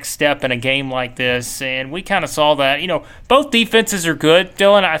that next step in a game like this. And we kind of saw that. Both defenses are good,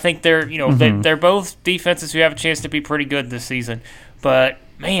 Dylan. I think they're they're both defenses who have a chance to be pretty good this season. But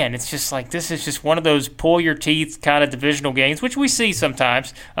man, it's just like this is just one of those pull-your-teeth kind of divisional games, which we see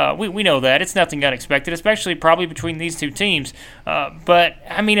sometimes. We know that. It's nothing unexpected, especially probably between these two teams. But,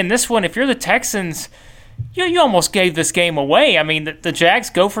 I mean, in this one, if you're the Texans, you almost gave this game away. I mean, the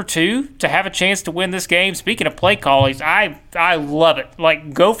Jags go for 2 to have a chance to win this game. Speaking of play callings, I love it.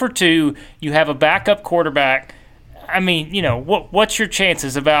 Like, go for 2, you have a backup quarterback. I mean, what's your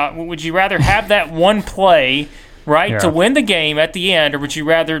chances about – would you rather have that one play – to win the game at the end, or would you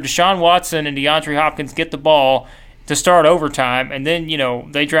rather Deshaun Watson and DeAndre Hopkins get the ball to start overtime, and then,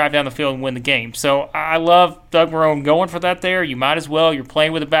 they drive down the field and win the game? So I love Doug Marrone going for that there. You might as well. You're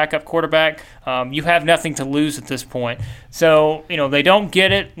playing with a backup quarterback. You have nothing to lose at this point. So, they don't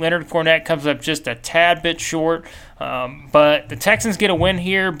get it. Leonard Fournette comes up just a tad bit short. But the Texans get a win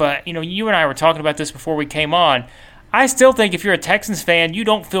here. But, you and I were talking about this before we came on. I still think if you're a Texans fan, you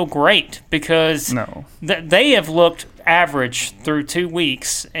don't feel great because they have looked average through 2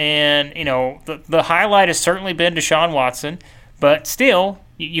 weeks. And, the highlight has certainly been Deshaun Watson. But still,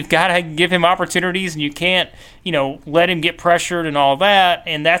 you've got to give him opportunities, and you can't, let him get pressured and all that.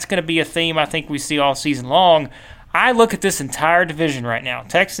 And that's going to be a theme I think we see all season long. I look at this entire division right now,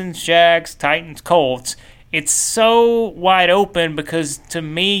 Texans, Jags, Titans, Colts. It's so wide open because, to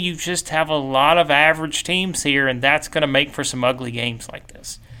me, you just have a lot of average teams here, and that's going to make for some ugly games like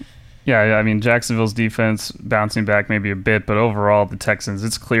this. Yeah, I mean, Jacksonville's defense bouncing back maybe a bit, but overall, the Texans,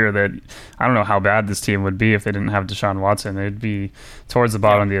 it's clear that I don't know how bad this team would be if they didn't have Deshaun Watson. They'd be towards the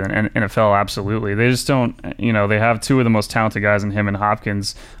bottom of the NFL, absolutely. They just don't, they have 2 of the most talented guys in him and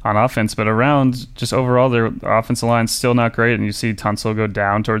Hopkins on offense, but around just overall, their offensive line's still not great, and you see Tunsil go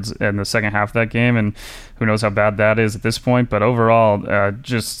down in the second half of that game, and who knows how bad that is at this point, but overall,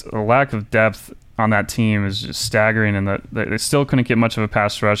 just a lack of depth on that team is just staggering, and they still couldn't get much of a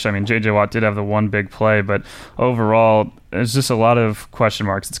pass rush. I mean, J.J. Watt did have the one big play, but overall, there's just a lot of question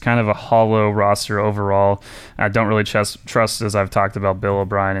marks. It's kind of a hollow roster overall. I don't really trust, as I've talked about, Bill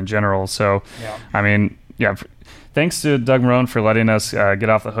O'Brien in general. So, I mean, thanks to Doug Marrone for letting us get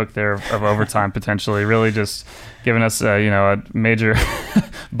off the hook there of overtime potentially. Really just giving us a major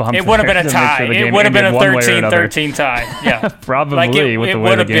bump. It would have been a tie. It would have been a 13-13 tie. Yeah, probably with the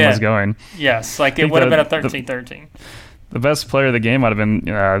way the game was going. Yes, it would have been a 13-13. The best player of the game might have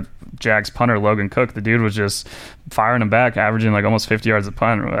been Jags punter Logan Cook. The dude was just firing him back, averaging almost 50 yards a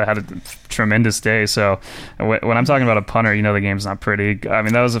punt. Had a tremendous day. So when I'm talking about a punter, the game's not pretty. I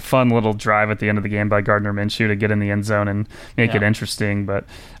mean, that was a fun little drive at the end of the game by Gardner Minshew to get in the end zone and make it interesting. But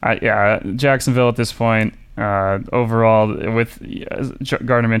Jacksonville at this point, Overall, with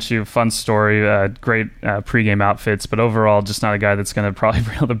Gardner Minshew, fun story, great pregame outfits, but overall, just not a guy that's going to probably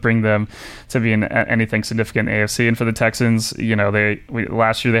be able to bring them to be in anything significant in AFC. And for the Texans,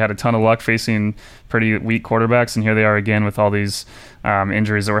 last year they had a ton of luck facing pretty weak quarterbacks, and here they are again with all these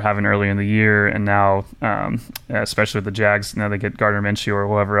injuries that we're having earlier in the year, and now especially with the Jags, now they get Gardner Minshew or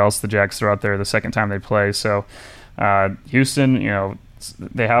whoever else the Jags throw out there the second time they play. So Houston,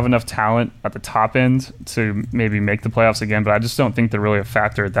 they have enough talent at the top end to maybe make the playoffs again, but I just don't think they're really a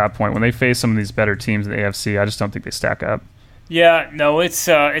factor at that point. When they face some of these better teams in the AFC, I just don't think they stack up. Yeah, no, it's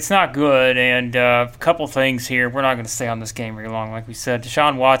not good. And a couple things here. We're not going to stay on this game very long. Like we said,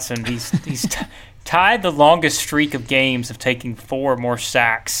 Deshaun Watson, he's tied the longest streak of games of taking 4 or more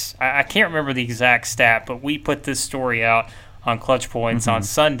sacks. I can't remember the exact stat, but we put this story out on Clutch Points on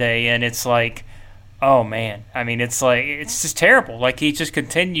Sunday, and it's like, oh, man. I mean, it's just terrible. Like, he just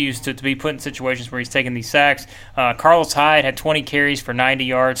continues to be put in situations where he's taking these sacks. Carlos Hyde had 20 carries for 90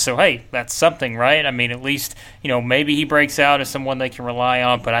 yards. So, hey, that's something, right? I mean, at least, maybe he breaks out as someone they can rely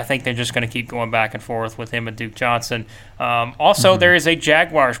on. But I think they're just going to keep going back and forth with him and Duke Johnson. Also, there is a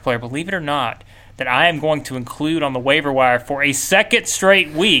Jaguars player, believe it or not, that I am going to include on the waiver wire for a second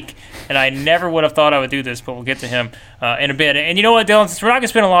straight week. And I never would have thought I would do this, but we'll get to him in a bit. And you know what, Dylan? Since we're not going to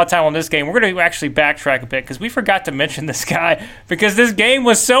spend a lot of time on this game, we're going to actually backtrack a bit because we forgot to mention this guy because this game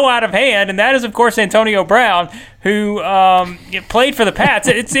was so out of hand. And that is, of course, Antonio Brown, who played for the Pats.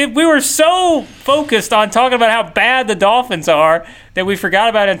 We were so focused on talking about how bad the Dolphins are that we forgot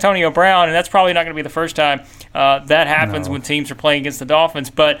about Antonio Brown, and that's probably not going to be the first time that happens when teams are playing against the Dolphins.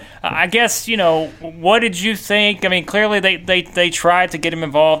 But I guess, what did you think? I mean, clearly they tried to get him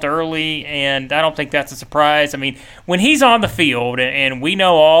involved early, and I don't think that's a surprise. I mean, when he's on the field, and we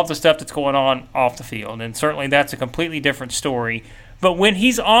know all the stuff that's going on off the field, and certainly that's a completely different story, but when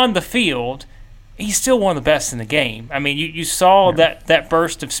he's on the field, he's still one of the best in the game. I mean, you saw that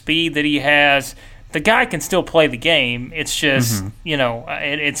burst of speed that he has. The guy can still play the game. It's just,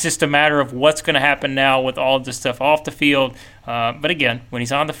 it's just a matter of what's going to happen now with all of this stuff off the field. But again, when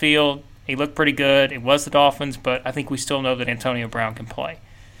he's on the field, he looked pretty good. It was the Dolphins, but I think we still know that Antonio Brown can play.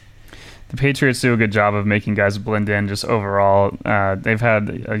 The Patriots do a good job of making guys blend in just overall. They've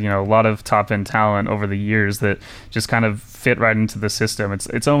had a lot of top-end talent over the years that just kind of fit right into the system. It's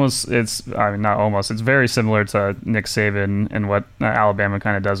very similar to Nick Saban and what Alabama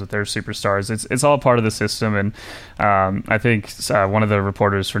kind of does with their superstars. It's all part of the system, and I think one of the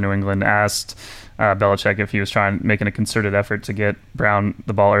reporters for New England asked Belichick if he was making a concerted effort to get Brown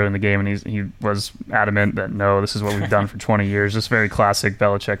the ball early in the game, and he was adamant that no, this is what we've done for 20 years. Just very classic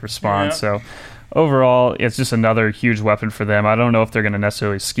Belichick response. So overall, it's just another huge weapon for them. I don't know if they're going to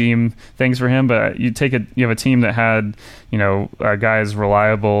necessarily scheme things for him, but you have a team that had a guy as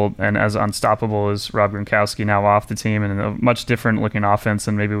reliable and as unstoppable as Rob Gronkowski now off the team, and a much different looking offense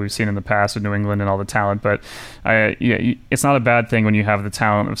than maybe we've seen in the past with New England and all the talent. But it's not a bad thing when you have the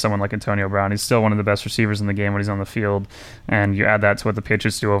talent of someone like Antonio Brown. He's still one of the best receivers in the game when he's on the field, and you add that to what the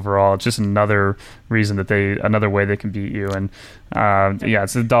Patriots do overall. It's just another reason another way they can beat you. And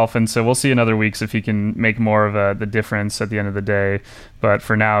it's the Dolphins, so we'll see in other weeks if he can make more of the difference at the end of the day. But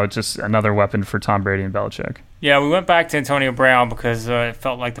for now, it's just another weapon for Tom Brady and Belichick. Yeah, we went back to Antonio Brown because it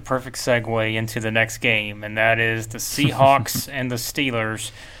felt like the perfect segue into the next game, and that is the Seahawks and the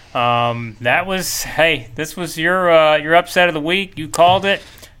Steelers. This was your upset of the week. You called it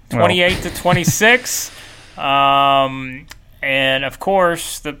 28-26. And, of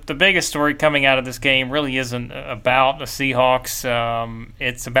course, the biggest story coming out of this game really isn't about the Seahawks.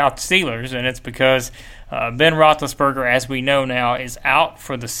 It's about the Steelers, and it's because Ben Roethlisberger, as we know now, is out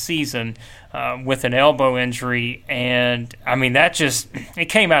for the season with an elbow injury. And, I mean, it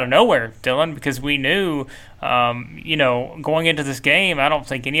came out of nowhere, Dylan, because we knew, going into this game, I don't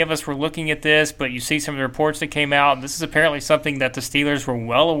think any of us were looking at this, but you see some of the reports that came out, and this is apparently something that the Steelers were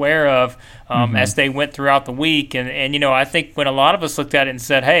well aware of as they went throughout the week. And I think when a lot of us looked at it and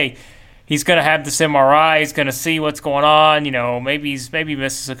said, hey, he's going to have this MRI, he's going to see what's going on, maybe he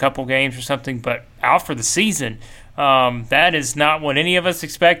misses a couple games or something, but out for the season. That is not what any of us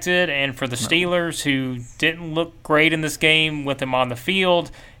expected, and for the Steelers, who didn't look great in this game with him on the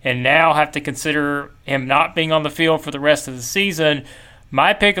field and now have to consider him not being on the field for the rest of the season,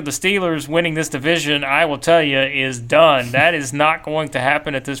 my pick of the Steelers winning this division, I will tell you, is done. That is not going to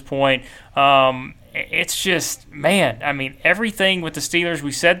happen at this point. It's just, man, I mean, everything with the Steelers,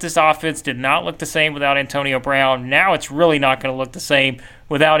 we said this offense did not look the same without Antonio Brown. Now it's really not going to look the same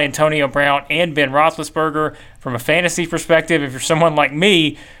without Antonio Brown and Ben Roethlisberger. From a fantasy perspective, if you're someone like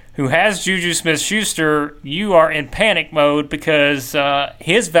me who has Juju Smith-Schuster, you are in panic mode because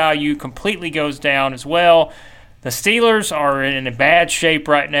his value completely goes down as well. The Steelers are in a bad shape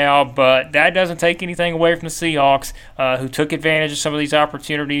right now, but that doesn't take anything away from the Seahawks, who took advantage of some of these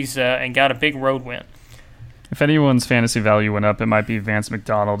opportunities and got a big road win. If anyone's fantasy value went up, it might be Vance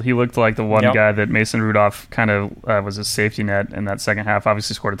McDonald. He looked like the one guy that Mason Rudolph kind of was a safety net in that second half.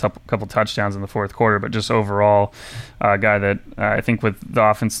 Obviously scored a couple touchdowns in the fourth quarter, but just overall a guy that I think with the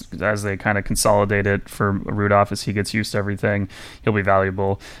offense, as they kind of consolidate it for Rudolph as he gets used to everything, he'll be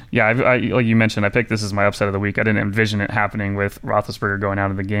valuable. Yeah, I like you mentioned, I picked this as my upset of the week. I didn't envision it happening with Roethlisberger going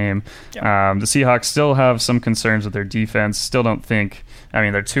out of the game. Yeah. The Seahawks still have some concerns with their defense. Still don't think – I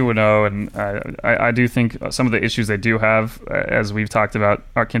mean, they're 2-0, and I do think some of the issues they do have, as we've talked about,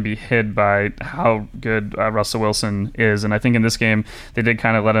 can be hid by how good Russell Wilson is. And I think in this game, they did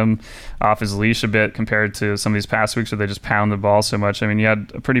kind of let him off his leash a bit compared to some of these past weeks where they just pound the ball so much. I mean, he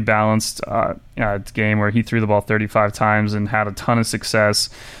had a pretty balanced game where he threw the ball 35 times and had a ton of success.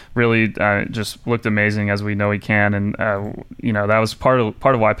 Really just looked amazing, as we know he can, and that was part of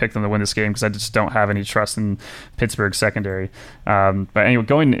why I picked them to win this game, because I just don't have any trust in Pittsburgh's secondary. But anyway,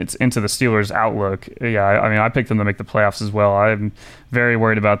 going into the Steelers' outlook, I picked them to make the playoffs as well. I'm very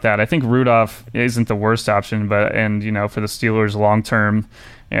worried about that. I think Rudolph isn't the worst option, for the Steelers long term,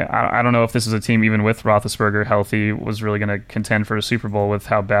 I don't know if this is a team, even with Roethlisberger healthy, was really going to contend for a Super Bowl with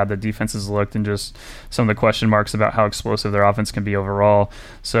how bad the defenses looked and just some of the question marks about how explosive their offense can be overall.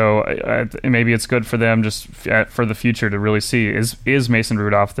 So maybe it's good for them just for the future to really see, is Mason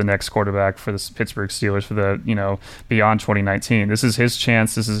Rudolph the next quarterback for the Pittsburgh Steelers for the beyond 2019? This is his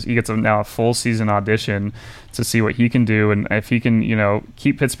chance. He gets now a full season audition to see what he can do, and if he can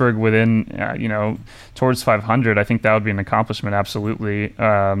keep Pittsburgh within towards 500, I think that would be an accomplishment. Absolutely.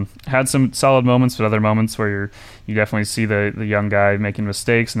 Had some solid moments, but other moments where you definitely see the young guy making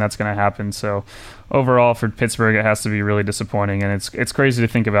mistakes, and that's going to happen. So overall for Pittsburgh, it has to be really disappointing, and it's crazy to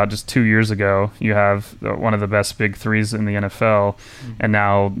think about. Just 2 years ago, you have one of the best big threes in the NFL, and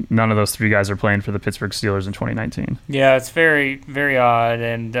now none of those three guys are playing for the Pittsburgh Steelers in 2019. Yeah, it's very, very odd,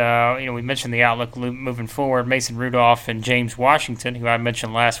 and we mentioned the outlook moving forward. Mason Rudolph and James Washington, who I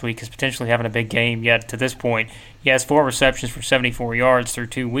mentioned last week, is potentially having a big game. Yet to this point, he has 4 receptions for 74 yards through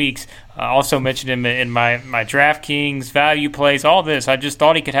 2 weeks. I also mentioned him in my DraftKings value plays, all this. I just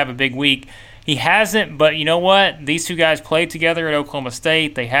thought he could have a big week. He hasn't, but you know what? These two guys played together at Oklahoma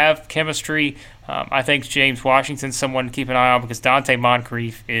State. They have chemistry. I think James Washington's someone to keep an eye on, because Dante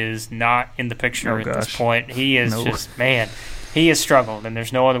Moncrief is not in the picture at this point. He is he has struggled, and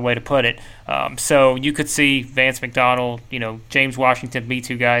there's no other way to put it. So you could see Vance McDonald, James Washington be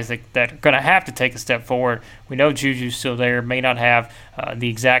two guys that are going to have to take a step forward. We know Juju's still there, may not have the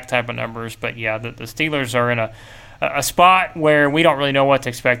exact type of numbers, but yeah, the Steelers are in a spot where we don't really know what to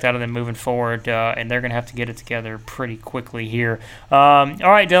expect out of them moving forward, and they're going to have to get it together pretty quickly here. All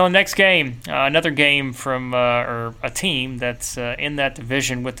right, Dylan, next game. Another game from or a team that's in that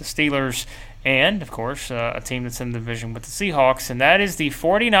division with the Steelers, and, of course, a team that's in the division with the Seahawks, and that is the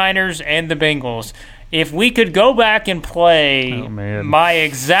 49ers and the Bengals. If we could go back and play my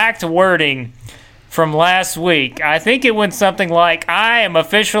exact wording from last week, I think it went something like, I am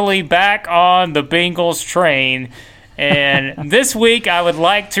officially back on the Bengals train. And this week, I would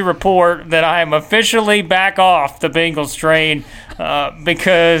like to report that I am officially back off the Bengals train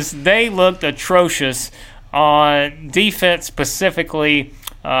because they looked atrocious on defense specifically.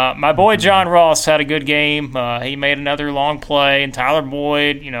 My boy John Ross had a good game. He made another long play, and Tyler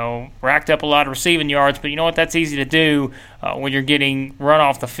Boyd, racked up a lot of receiving yards. But you know what? That's easy to do when you're getting run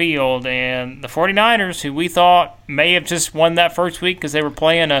off the field. And the 49ers, who we thought may have just won that first week because they were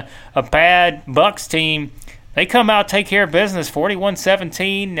playing a bad Bucs team, they come out, take care of business,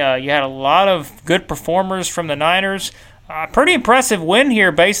 41-17. You had a lot of good performers from the Niners. Pretty impressive win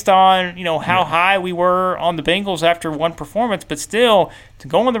here based on, how high we were on the Bengals after one performance. But still, to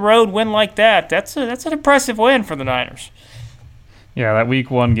go on the road, win like that, that's an impressive win for the Niners. Yeah, that week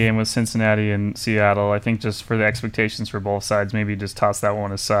 1 game with Cincinnati and Seattle, I think just for the expectations for both sides, maybe just toss that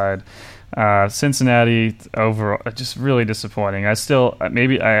one aside. Cincinnati overall just really disappointing. I still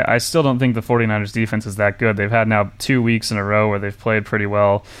don't think the 49ers defense is that good. They've had now 2 weeks in a row where they've played pretty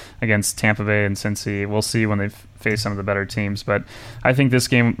well against Tampa Bay and Cincy. We'll see when they face some of the better teams, but I think this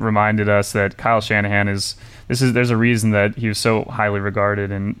game reminded us that Kyle Shanahan there's a reason that he was so highly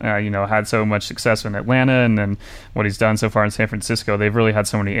regarded and had so much success in Atlanta, and then what he's done so far in San Francisco. They've really had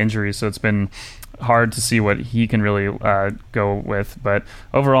so many injuries, so it's been hard to see what he can really go with. But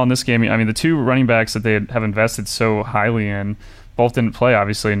overall in this game, the 2 running backs that they have invested so highly in both didn't play,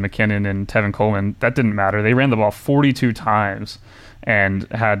 obviously, in McKinnon and Tevin Coleman. That didn't matter. They ran the ball 42 times. and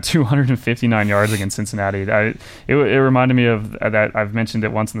had 259 yards against Cincinnati. It reminded me of that. I've mentioned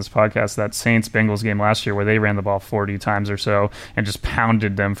it once in this podcast, that Saints-Bengals game last year where they ran the ball 40 times or so and just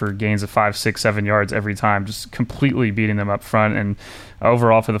pounded them for gains of 5, 6, 7 yards every time, just completely beating them up front. And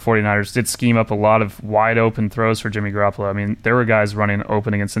overall for the 49ers, did scheme up a lot of wide open throws for Jimmy Garoppolo. I mean, there were guys running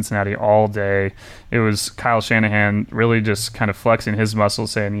open against Cincinnati all day. It was Kyle Shanahan really just kind of flexing his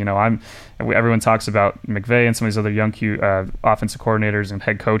muscles, saying, everyone talks about McVay and some of these other young offensive coordinators and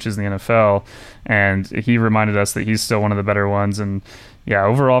head coaches in the NFL, and he reminded us that he's still one of the better ones. And yeah,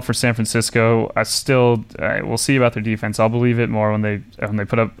 overall for San Francisco, we'll see about their defense. I'll believe it more when they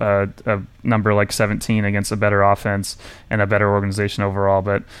put up a number like 17 against a better offense and a better organization overall.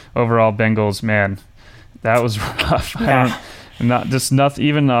 But overall, Bengals, man, that was rough. Yeah. Nothing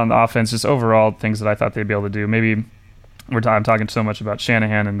even on offense, just overall things that I thought they'd be able to do. Maybe I'm talking so much about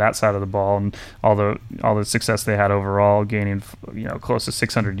Shanahan and that side of the ball and all the success they had overall, gaining close to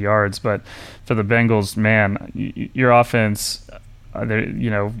 600 yards. But for the Bengals, man, your offense,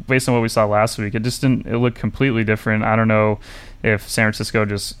 based on what we saw last week, it looked completely different. I don't know if San Francisco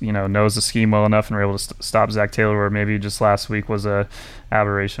just knows the scheme well enough and were able to stop Zach Taylor, or maybe just last week was a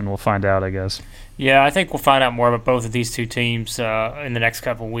aberration. We'll find out, I guess. Yeah, I think we'll find out more about both of these two teams in the next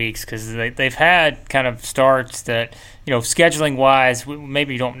couple of weeks, because they've had kind of starts that, scheduling-wise,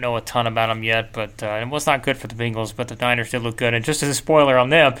 maybe you don't know a ton about them yet, but it was not good for the Bengals, but the Niners did look good. And just as a spoiler on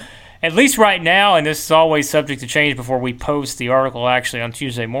them, at least right now, and this is always subject to change before we post the article actually on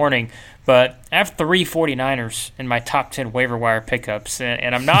Tuesday morning, but I have 3 49ers in my top 10 waiver wire pickups.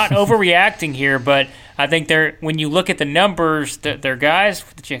 And I'm not overreacting here, but I think when you look at the numbers, they're guys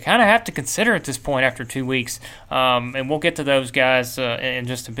that you kind of have to consider at this point after 2 weeks. And we'll get to those guys in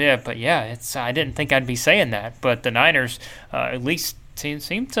just a bit. But yeah, I didn't think I'd be saying that. But the Niners at least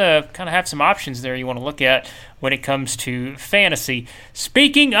seem to kind of have some options there you want to look at when it comes to fantasy.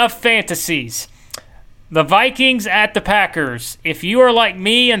 Speaking of fantasies, the Vikings at the Packers. If you are like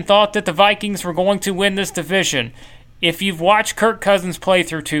me and thought that the Vikings were going to win this division, if you've watched Kirk Cousins play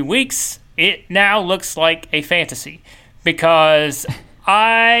through 2 weeks, it now looks like a fantasy, because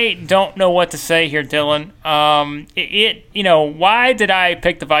I don't know what to say here, Dylan. Why did I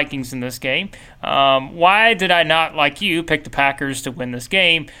pick the Vikings in this game? Why did I not, like you, pick the Packers to win this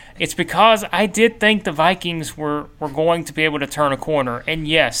game? It's because I did think the Vikings were going to be able to turn a corner. And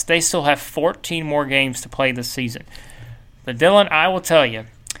yes, they still have 14 more games to play this season. But Dylan, I will tell you,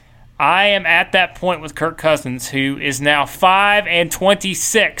 I am at that point with Kirk Cousins, who is now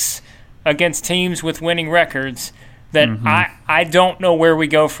 5-26 against teams with winning records, that I don't know where we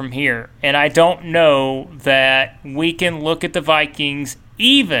go from here. And I don't know that we can look at the Vikings,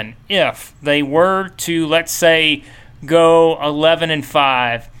 even if they were to, let's say, go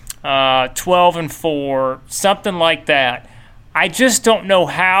 11-5, 12-4, something like that. I just don't know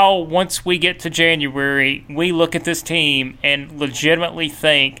how, once we get to January, we look at this team and legitimately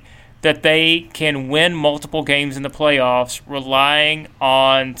think that they can win multiple games in the playoffs relying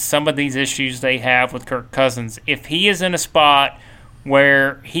on some of these issues they have with Kirk Cousins. If he is in a spot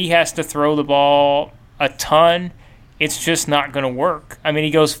where he has to throw the ball a ton, it's just not going to work. I mean,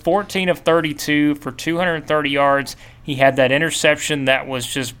 he goes 14 of 32 for 230 yards. He had that interception that was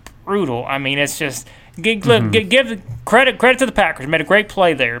just brutal. I mean, it's just give credit to the Packers. Made a great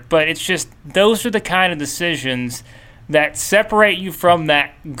play there, but it's just those are the kind of decisions that separate you from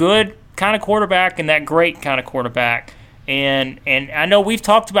that good kind of quarterback and that great kind of quarterback. And I know we've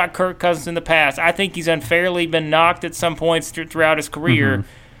talked about Kirk Cousins in the past. I think he's unfairly been knocked at some points throughout his career.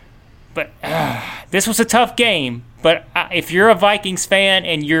 But this was a tough game. But if you're a Vikings fan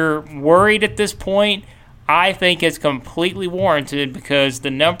and you're worried at this point, I think it's completely warranted, because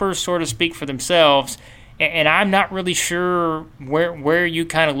the numbers sort of speak for themselves. And I'm not really sure where you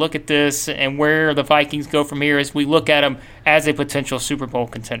kind of look at this and where the Vikings go from here as we look at them as a potential Super Bowl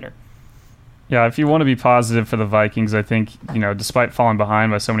contender. Yeah, if you want to be positive for the Vikings, I think, despite falling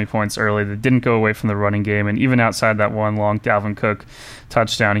behind by so many points early, they didn't go away from the running game. And even outside that one long Dalvin Cook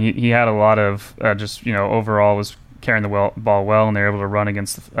touchdown, he had a lot of overall was carrying the ball well, and they're able to run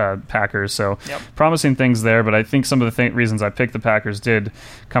against the Packers. So promising things there, but I think some of the reasons I picked the Packers did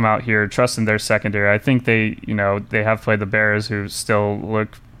come out here, trusting their secondary. I think they have played the Bears, who still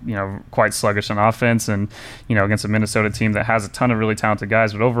look quite sluggish on offense, and against a Minnesota team that has a ton of really talented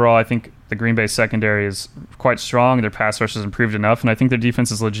guys. But overall, I think the Green Bay secondary is quite strong. Their pass rush has improved enough, and I think their defense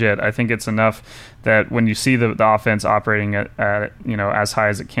is legit. I think it's enough that when you see the offense operating at as high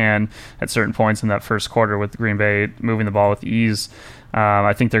as it can at certain points in that first quarter, with Green Bay moving the ball with ease,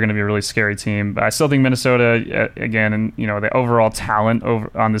 I think they're going to be a really scary team. But I still think Minnesota, again, and the overall talent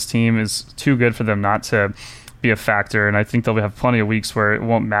on this team is too good for them not to be a factor, and I think they'll have plenty of weeks where it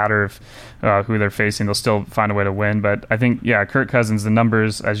won't matter if who they're facing. They'll still find a way to win. But I think, Kirk Cousins, the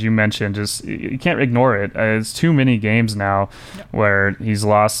numbers, as you mentioned, just you can't ignore it. It's too many games now where he's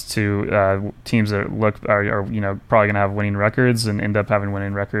lost to teams that are probably going to have winning records and end up having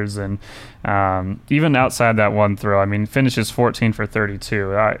winning records. And even outside that one throw, I mean, finishes 14 for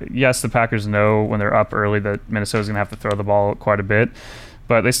 32. Yes, the Packers know when they're up early that Minnesota's going to have to throw the ball quite a bit,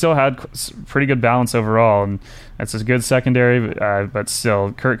 but they still had pretty good balance overall, and it's a good secondary. But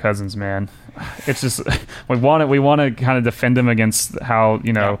still, Kirk Cousins, man, it's just we want to kind of defend him against how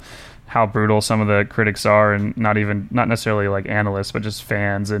how brutal some of the critics are, and not necessarily like analysts, but just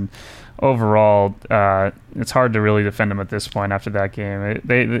fans. And overall, it's hard to really defend him at this point after that game.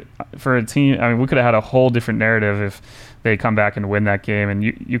 They for a team, I mean, we could have had a whole different narrative if they come back and win that game. And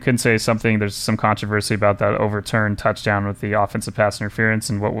you can say something, there's some controversy about that overturned touchdown with the offensive pass interference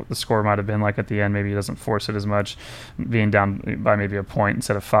and what the score might have been like at the end. Maybe he doesn't force it as much, being down by maybe a point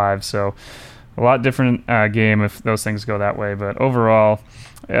instead of 5. So a lot different game if those things go that way. But overall,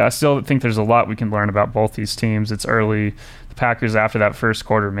 I still think there's a lot we can learn about both these teams. It's early. The Packers, after that first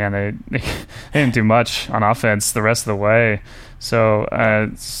quarter, man, they didn't do much on offense the rest of the way. So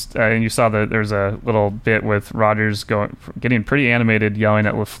and you saw that there's a little bit with Rodgers getting pretty animated, yelling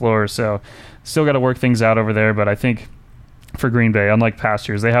at LaFleur. So still got to work things out over there. But I think for Green Bay, unlike past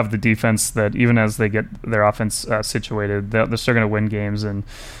years, they have the defense that even as they get their offense situated, they're still going to win games, and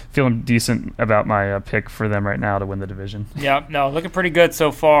feeling decent about my pick for them right now to win the division. Yeah, no, looking pretty good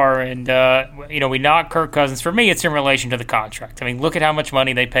so far. And, we knocked Kirk Cousins. For me, it's in relation to the contract. I mean, look at how much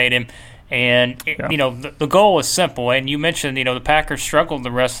money they paid him. And, the goal is simple. And you mentioned, the Packers struggled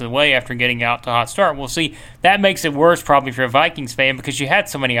the rest of the way after getting out to a hot start. Well, see, that makes it worse probably if you're a Vikings fan because you had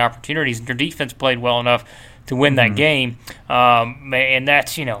so many opportunities and your defense played well enough to win that game. And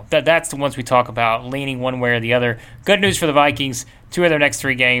that's, that's the ones we talk about, leaning one way or the other. Good news for the Vikings, 2 of their next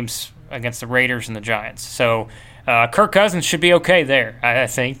 3 games against the Raiders and the Giants. So Kirk Cousins should be okay there, I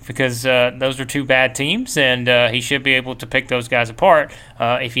think, because those are 2 bad teams, and he should be able to pick those guys apart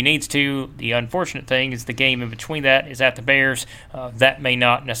if he needs to. The unfortunate thing is the game in between that is at the Bears. That may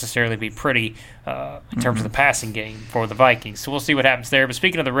not necessarily be pretty in terms of the passing game for the Vikings. So we'll see what happens there. But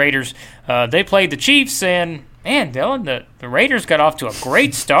speaking of the Raiders, they played the Chiefs, and man, Dylan, the Raiders got off to a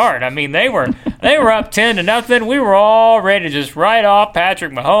great start. I mean, they were up 10-0. We were all ready to just write off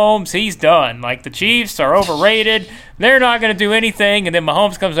Patrick Mahomes. He's done. Like, the Chiefs are overrated. They're not going to do anything. And then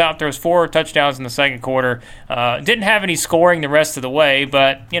Mahomes comes out and throws 4 touchdowns in the second quarter. Didn't have any scoring the rest of the way,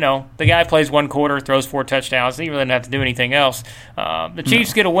 but, the guy plays 1 quarter, throws 4 touchdowns. He really didn't have to do anything else. The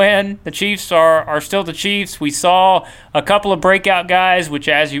Chiefs get a win. The Chiefs are still the Chiefs. We saw a couple of breakout guys, which,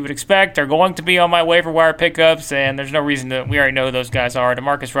 as you would expect, are going to be on my waiver wire pickups, and there's no reason we already know who those guys are.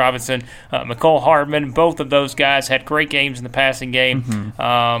 Demarcus Robinson, McCole Hardman, both of those guys had great games in the passing game.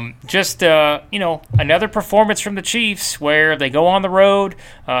 Another performance from the Chiefs where they go on the road.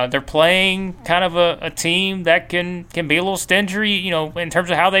 They're playing kind of a team that can be a little stingy, in terms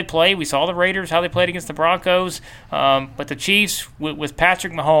of how they play. We saw the Raiders, how they played against the Broncos. But the Chiefs, with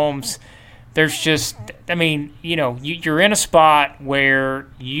Patrick Mahomes, there's just, you're in a spot where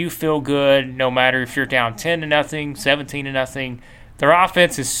you feel good no matter if you're down 10-0, 17-0. Their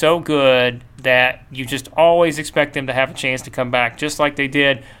offense is so good that you just always expect them to have a chance to come back, just like they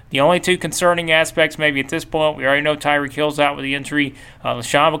did. The only 2 concerning aspects maybe at this point, we already know Tyreek Hill's out with the injury.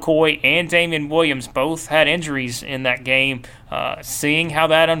 LaShawn McCoy and Damian Williams both had injuries in that game. Seeing how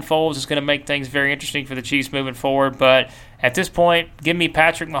that unfolds is going to make things very interesting for the Chiefs moving forward. But at this point, give me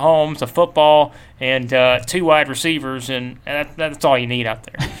Patrick Mahomes, a football, and 2 wide receivers, and that's all you need out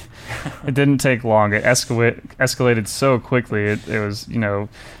there. It didn't take long. It escalated so quickly. It was,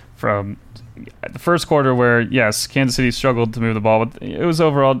 from the first quarter where, yes, Kansas City struggled to move the ball, but it was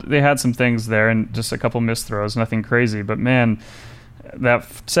overall, they had some things there and just a couple missed throws, nothing crazy. But, man, that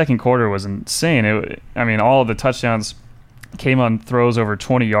second quarter was insane. All of the touchdowns came on throws over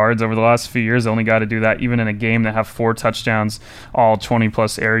 20 yards. Over the last few years, the only guy to do that, even in a game that have 4 touchdowns, all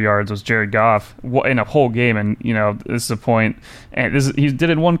 20-plus air yards, was Jared Goff in a whole game. And, this is a point. And he did it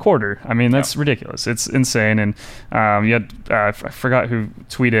in 1 quarter. That's ridiculous. It's insane. And you had I forgot who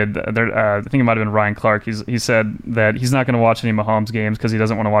tweeted. I think it might have been Ryan Clark. He said that he's not going to watch any Mahomes games because he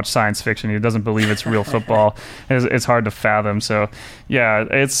doesn't want to watch science fiction. He doesn't believe it's real football. It's hard to fathom. So, yeah,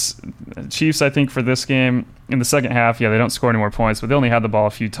 it's Chiefs, I think, for this game. In the second half, they don't score any more points, but they only had the ball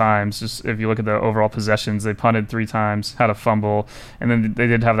a few times. Just if you look at the overall possessions, they punted 3 times, had a fumble, and then they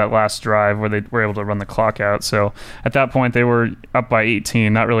did have that last drive where they were able to run the clock out. So at that point, they were up by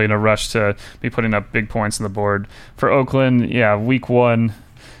 18, not really in a rush to be putting up big points on the board. For Oakland, week 1,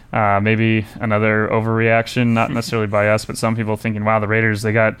 Maybe another overreaction, not necessarily by us, but some people thinking, wow, the Raiders,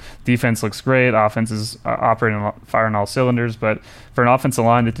 they got defense looks great, offense is operating, firing all cylinders, but for an offensive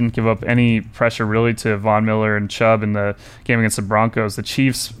line that didn't give up any pressure really to Von Miller and Chubb in the game against the Broncos, the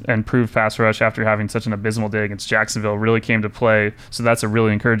Chiefs' improved pass rush after having such an abysmal day against Jacksonville really came to play. So that's a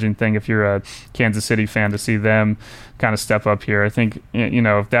really encouraging thing if you're a Kansas City fan to see them kind of step up here. I think,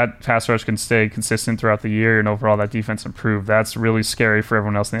 if that pass rush can stay consistent throughout the year and overall that defense improve, that's really scary for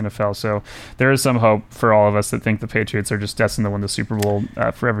everyone else in the NFL. So there is some hope for all of us that think the Patriots are just destined to win the Super Bowl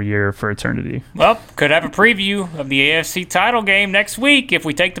for every year for eternity. Well, could have a preview of the AFC title game next week if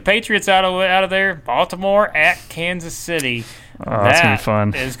we take the Patriots out of there. Baltimore at Kansas City. Oh, that's going to be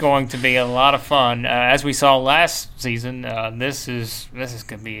fun. Is going to be a lot of fun. As we saw last season, this is going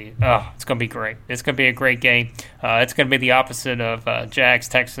to be it's going to be great. It's going to be a great game. It's going to be the opposite of Jags,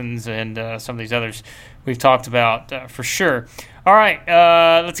 Texans, and some of these others we've talked about for sure. All right,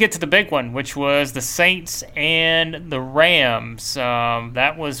 let's get to the big one, which was the Saints and the Rams.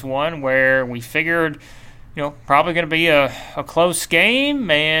 That was one where we figured, probably going to be a close game,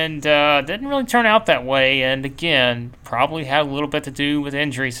 and didn't really turn out that way. And again, probably had a little bit to do with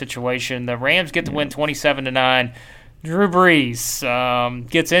injury situation. The Rams get to win 27-9. Drew Brees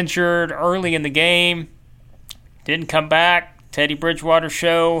gets injured early in the game, didn't come back. Teddy Bridgewater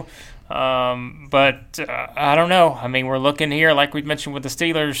show. But I don't know. I mean, we're looking here, like we mentioned with the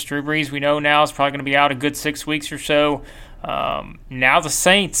Steelers, Drew Brees, we know now is probably going to be out a good 6 weeks or so. Now the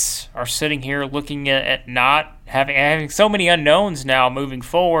Saints are sitting here looking at not having so many unknowns now moving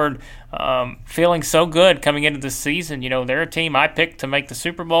forward, feeling so good coming into this season. They're a team I picked to make the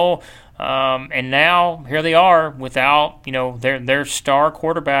Super Bowl, and now here they are without, their star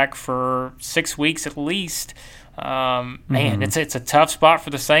quarterback for 6 weeks at least. Man, it's a tough spot for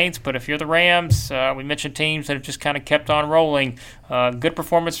the Saints, but if you're the Rams, we mentioned teams that have just kind of kept on rolling. Good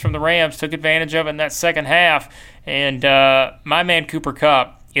performance from the Rams, took advantage of it in that second half, and my man Cooper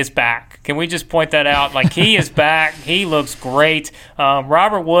Kupp is back. Can we just point that out? Like, he is back. He looks great.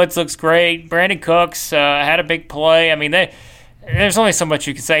 Robert Woods looks great. Brandon Cooks had a big play. I mean, there's only so much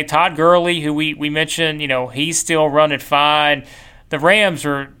you can say. Todd Gurley, who we mentioned, he's still running fine. The Rams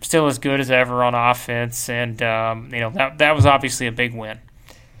are still as good as ever on offense, and that was obviously a big win.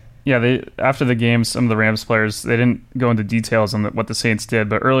 Yeah, after the game, some of the Rams players, they didn't go into details on what the Saints did,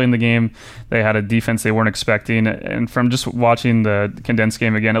 but early in the game, they had a defense they weren't expecting, and from just watching the condensed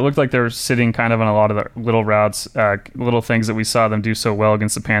game again, it looked like they were sitting kind of on a lot of the little routes, little things that we saw them do so well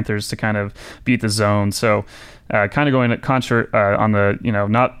against the Panthers to kind of beat the zone. So kind of going on the,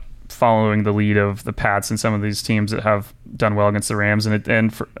 not following the lead of the Pats and some of these teams that have done well against the Rams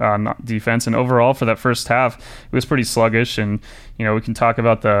and for defense. And overall, for that first half, it was pretty sluggish. And we can talk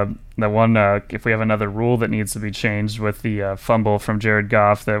about the one if we have another rule that needs to be changed with the fumble from Jared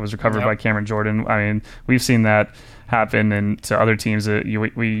Goff that was recovered by Cameron Jordan. I mean, we've seen that happen, and to other teams that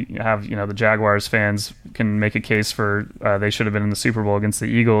we have, the Jaguars fans can make a case for they should have been in the Super Bowl against the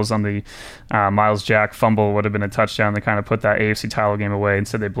Eagles on the Miles Jack fumble would have been a touchdown that kind of put that AFC title game away.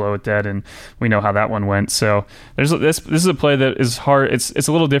 Instead, they blow it dead, and we know how that one went. So this is a play that is hard. It's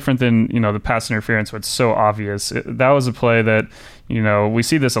a little different than the pass interference, where it's so obvious. That was a play that we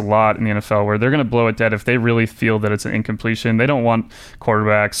see this a lot in the NFL where they're going to blow it dead if they really feel that it's an incompletion. They don't want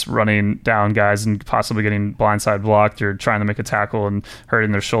quarterbacks running down guys and possibly getting blindside blocked or trying to make a tackle and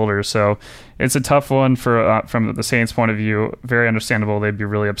hurting their shoulders. So it's a tough one from the Saints' point of view. Very understandable. They'd be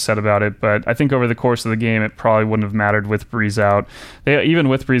really upset about it. But I think over the course of the game, it probably wouldn't have mattered with Brees out. Even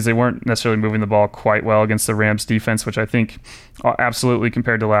with Brees, they weren't necessarily moving the ball quite well against the Rams defense, which I think absolutely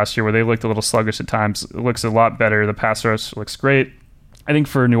compared to last year where they looked a little sluggish at times, it looks a lot better. The pass rush looks great. I think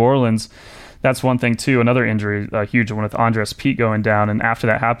for New Orleans, that's one thing too. Another injury, a huge one with Andres Pete going down, and after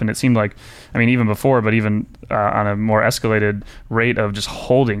that happened, it seemed like, even before, but even on a more escalated rate of just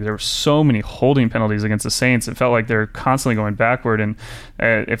holding. There were so many holding penalties against the Saints. It felt like they're constantly going backward, and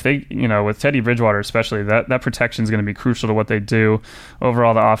if they, with Teddy Bridgewater especially, that protection is going to be crucial to what they do.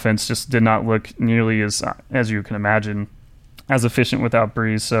 Overall, the offense just did not look nearly as you can imagine as efficient without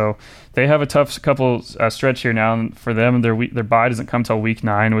Brees. So they have a tough couple stretch here now, and for them, their bye doesn't come till week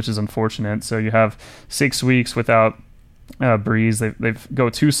 9, which is unfortunate. So you have 6 weeks without Brees. They go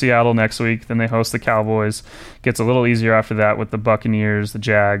to Seattle next week, then they host the Cowboys. Gets a little easier after that with the Buccaneers, the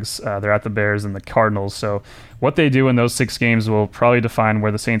Jags. They're at the Bears and the Cardinals. So what they do in those 6 games will probably define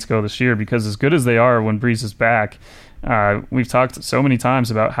where the Saints go this year, because as good as they are when Brees is back, we've talked so many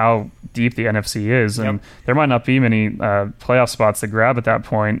times about how deep the NFC is, and there might not be many playoff spots to grab at that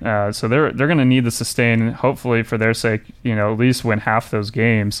point. So they're going to need to sustain, hopefully for their sake, at least win half those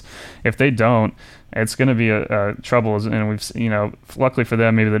games. If they don't, it's going to be a trouble. And we've, luckily for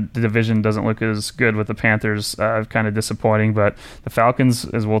them, maybe the division doesn't look as good with the Panthers, kind of disappointing. But the Falcons,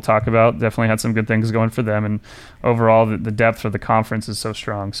 as we'll talk about, definitely had some good things going for them. And overall, the depth of the conference is so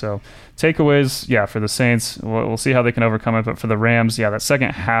strong. So takeaways, for the Saints, we'll see how they can overcome it. But for the Rams, that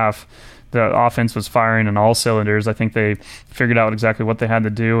second half, the offense was firing on all cylinders. I think they figured out exactly what they had to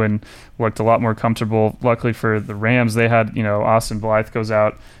do and looked a lot more comfortable. Luckily for the Rams, they had, Austin Blythe goes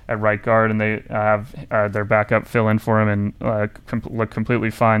out at right guard, and they have their backup fill in for him and look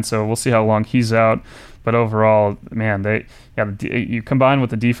completely fine. So we'll see how long he's out. But overall, man, you combine what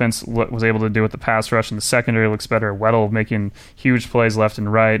the defense was able to do with the pass rush, and the secondary looks better. Weddle making huge plays left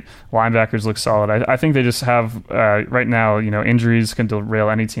and right. Linebackers look solid. I think they just have right now, injuries can derail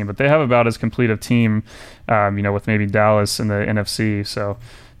any team, but they have about as complete a team, with maybe Dallas in the NFC. So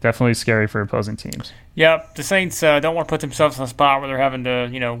definitely scary for opposing teams. Yep, the Saints don't want to put themselves in a spot where they're having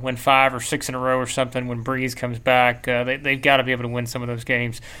to, win 5 or 6 in a row or something when Breeze comes back. They've got to be able to win some of those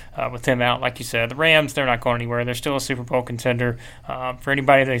games with him out. Like you said, the Rams, they're not going anywhere. They're still a Super Bowl contender. For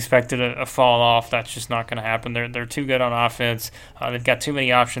anybody that expected a fall off, that's just not going to happen. They're too good on offense. They've got too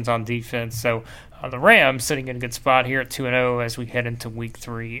many options on defense. So the Rams sitting in a good spot here at 2-0 as we head into Week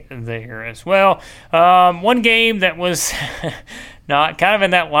 3 there as well. One game that was not kind of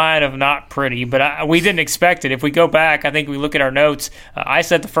in that line of not pretty, but we didn't expect it. If we go back, I think we look at our notes. I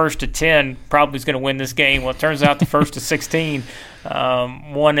said the first to 10 probably is going to win this game. Well, it turns out the first to 16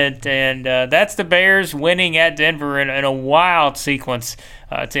 won it, and that's the Bears winning at Denver in a wild sequence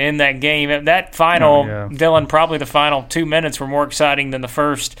to end that game. That final, Dylan, probably the final 2 minutes were more exciting than the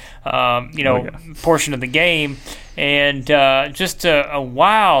first, portion of the game. And just a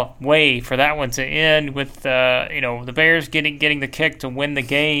wild way for that one to end with, the Bears getting the kick to win the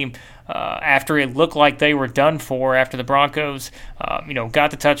game after it looked like they were done for after the Broncos, got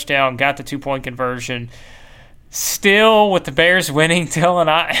the touchdown, got the 2-point conversion. Still, with the Bears winning, Dylan,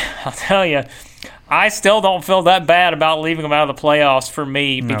 I'll tell you, I still don't feel that bad about leaving them out of the playoffs for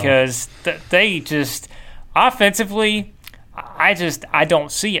me because they just offensively, I don't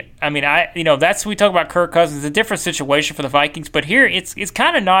see it. I mean, that's we talk about Kirk Cousins, a different situation for the Vikings, but here it's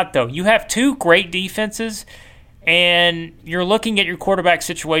kind of not though. You have two great defenses, and you're looking at your quarterback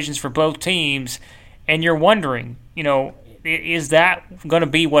situations for both teams, and you're wondering, is that going to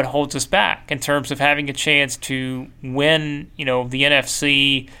be what holds us back in terms of having a chance to win, the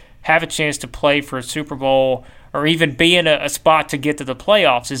NFC, have a chance to play for a Super Bowl, or even be in a spot to get to the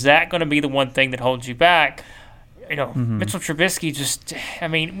playoffs? Is that going to be the one thing that holds you back? Mitchell Trubisky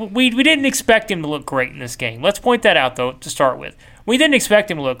we didn't expect him to look great in this game. Let's point that out, though, to start with. We didn't expect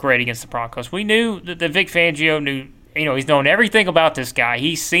him to look great against the Broncos. We knew that Vic Fangio knew, he's known everything about this guy.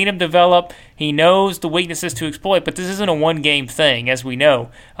 He's seen him develop. He knows the weaknesses to exploit, but this isn't a one-game thing, as we know.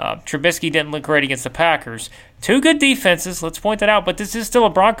 Trubisky didn't look great against the Packers. Two good defenses, let's point that out, but this is still a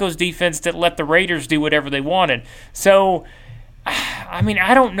Broncos defense that let the Raiders do whatever they wanted. So,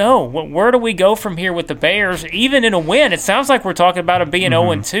 I don't know. Where do we go from here with the Bears? Even in a win, it sounds like we're talking about them being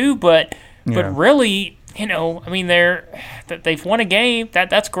 0-2, but really, they've won a game.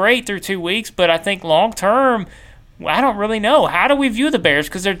 That's great through 2 weeks, but I think long term, I don't really know. How do we view the Bears?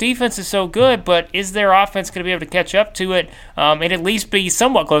 Because their defense is so good, but is their offense going to be able to catch up to it and at least be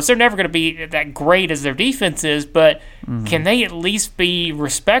somewhat close? They're never going to be that great as their defense is, but can they at least be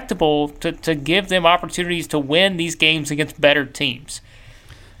respectable to give them opportunities to win these games against better teams?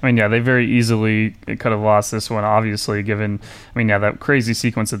 They very easily could have lost this one, obviously, given, that crazy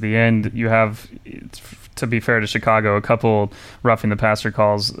sequence at the end. You have, to be fair to Chicago, a couple roughing the passer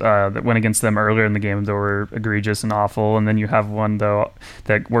calls that went against them earlier in the game that were egregious and awful. And then you have one, though,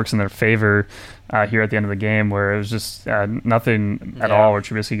 that works in their favor here at the end of the game where it was just nothing at all, where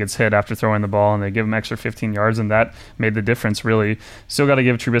Trubisky gets hit after throwing the ball and they give him extra 15 yards, and that made the difference, really. Still got to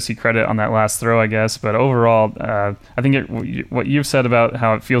give Trubisky credit on that last throw, I guess, but overall, I think what you've said about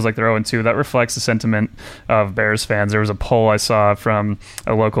how it feels like they're 0-2, that reflects the sentiment of Bears fans. There was a poll I saw from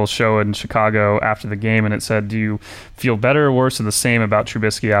a local show in Chicago after the game, and it said, do you feel better or worse or the same about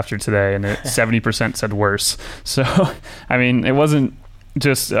Trubisky after today? And 70% said worse. So, it wasn't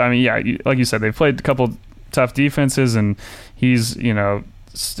just, like you said, they played a couple tough defenses, and he's,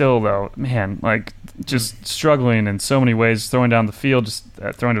 still, though, just struggling in so many ways, throwing down the field, just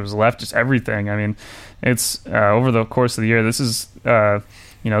throwing to his left, just everything. It's over the course of the year, this is a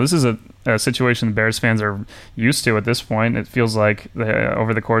situation the Bears fans are used to at this point. It feels like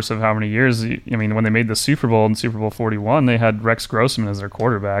over the course of how many years, when they made the Super Bowl in Super Bowl 41, they had Rex Grossman as their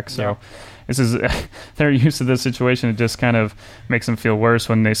quarterback. So they're used to this situation. It just kind of makes them feel worse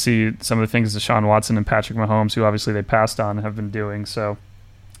when they see some of the things Deshaun Watson and Patrick Mahomes, who obviously they passed on, have been doing. So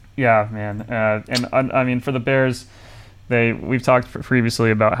Yeah, man. I mean, for the Bears, we've talked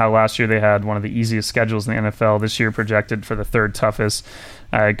previously about how last year they had one of the easiest schedules in the NFL. This year projected for the third toughest.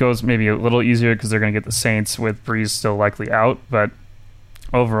 It goes maybe a little easier because they're going to get the Saints with Breeze still likely out, but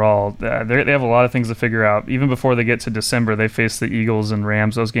overall, they have a lot of things to figure out. Even before they get to December, they face the Eagles and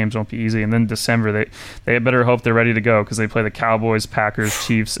Rams. Those games won't be easy. And then December, they better hope they're ready to go because they play the Cowboys, Packers,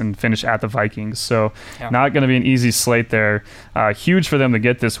 Chiefs, and finish at the Vikings. So not going to be an easy slate there. Huge for them to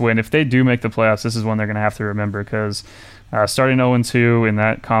get this win. If they do make the playoffs, this is one they're going to have to remember because starting 0-2 in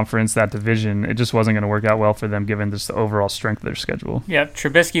that conference, that division, it just wasn't going to work out well for them given just the overall strength of their schedule. Yeah,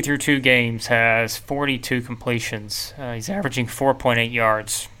 Trubisky through 2 games has 42 completions. He's averaging 4.8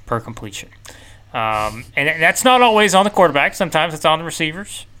 yards per completion. And that's not always on the quarterback. Sometimes it's on the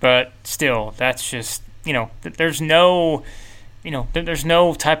receivers. But still, that's just, there's no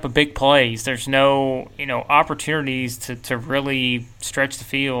type of big plays. There's no, opportunities to really stretch the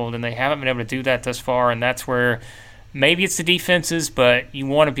field. And they haven't been able to do that thus far. And that's where maybe it's the defenses, but you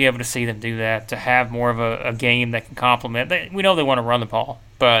want to be able to see them do that, to have more of a game that can complement. We know they want to run the ball,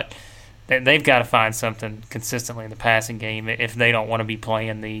 but they've got to find something consistently in the passing game if they don't want to be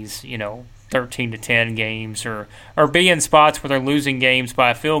playing these, 13-10 games or be in spots where they're losing games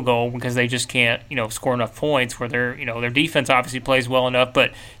by a field goal because they just can't, score enough points where their defense obviously plays well enough,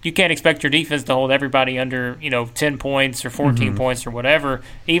 but you can't expect your defense to hold everybody under, 10 points or 14 points or whatever,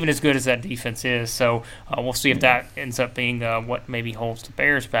 even as good as that defense is. So we'll see if that ends up being what maybe holds the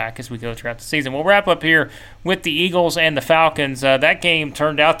Bears back as we go throughout the season. We'll wrap up here with the Eagles and the Falcons. That game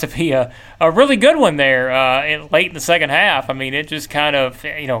turned out to be a really good one there late in the second half. I mean, it just kind of,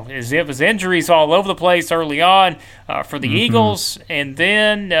 it was injuries all over the place early on for the Eagles, and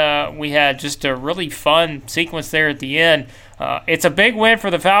then we had just a really fun sequence there at the end. It's a big win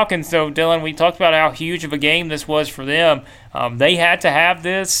for the Falcons, though, Dylan. We talked about how huge of a game this was for them. They had to have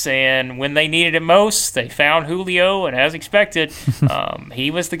this, and when they needed it most, they found Julio, and as expected,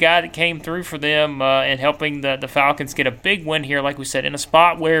 he was the guy that came through for them in helping the Falcons get a big win here, like we said, in a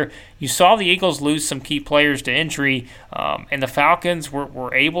spot where you saw the Eagles lose some key players to injury, and the Falcons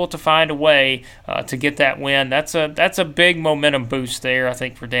were able to find a way to get that win. That's a big momentum boost there, I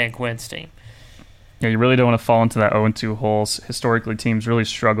think, for Dan Quinn's team. Yeah, you really don't want to fall into that 0-2 hole. Historically, teams really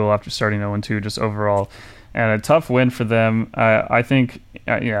struggle after starting 0-2 just overall. And a tough win for them. I think,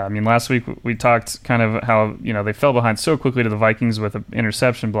 last week we talked kind of how, they fell behind so quickly to the Vikings with an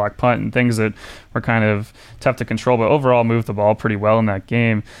interception, block punt, and things that were kind of tough to control, but overall moved the ball pretty well in that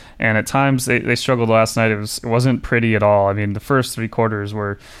game. And at times they struggled last night. It wasn't pretty at all. I mean, the first 3 quarters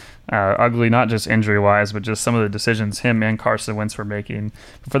were ugly, not just injury-wise, but just some of the decisions him and Carson Wentz were making.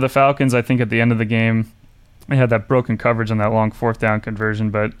 But for the Falcons, I think at the end of the game, they had that broken coverage on that long 4th down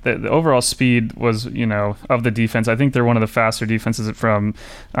conversion, but the overall speed was, of the defense. I think they're one of the faster defenses from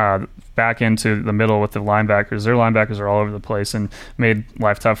back into the middle with the linebackers. Their linebackers are all over the place and made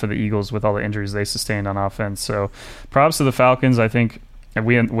life tough for the Eagles with all the injuries they sustained on offense. So props to the Falcons. I think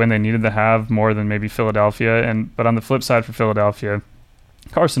when they needed to have more than maybe Philadelphia. But on the flip side for Philadelphia,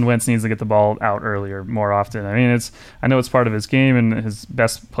 Carson Wentz needs to get the ball out earlier more often. I mean, I know it's part of his game, and his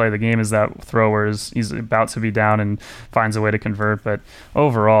best play of the game is that throw where he's about to be down and finds a way to convert. But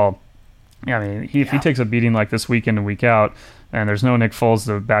overall, if he takes a beating like this week in and week out, and there's no Nick Foles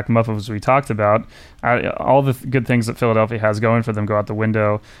to back him up, as we talked about, all the good things that Philadelphia has going for them go out the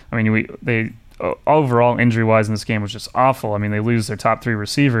window. I mean, they overall injury-wise in this game was just awful. I mean, they lose their top 3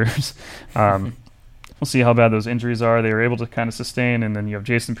 receivers. We'll see how bad those injuries are. They were able to kind of sustain, and then you have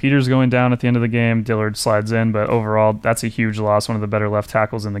Jason Peters going down at the end of the game. Dillard slides in, but overall, that's a huge loss, one of the better left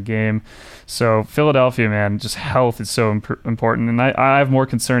tackles in the game. So Philadelphia, man, just health is so important, and I have more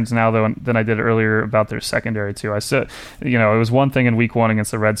concerns now than I did earlier about their secondary too. I said, it was one thing in Week 1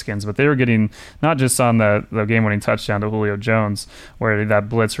 against the Redskins, but they were getting not just on the game-winning touchdown to Julio Jones, where that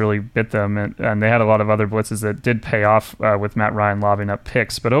blitz really bit them, and they had a lot of other blitzes that did pay off with Matt Ryan lobbing up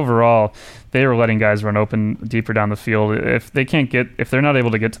picks, but overall, they were letting guys run open deeper down the field. If they're not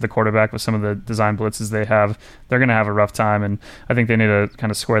able to get to the quarterback with some of the design blitzes they have, they're going to have a rough time, and I think they need to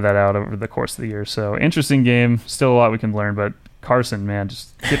kind of square that out over the course of the year. So interesting game, still a lot we can learn, but Carson, man,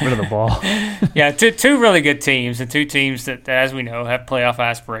 just get rid of the ball. Yeah, two really good teams, and 2 teams that, as we know, have playoff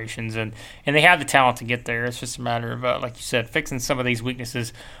aspirations, and they have the talent to get there. It's just a matter of, like you said, fixing some of these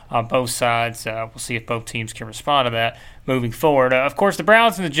weaknesses on both sides. We'll see if both teams can respond to that. moving forward. Of course, the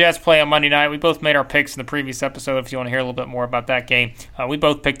Browns and the Jets play on Monday night. We both made our picks in the previous episode. If you want to hear a little bit more about that game, we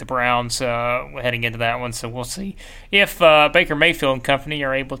both picked the Browns heading into that one, so we'll see if Baker Mayfield and company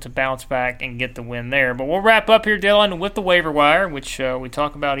are able to bounce back and get the win there. But we'll wrap up here, Dylan, with the waiver wire, which we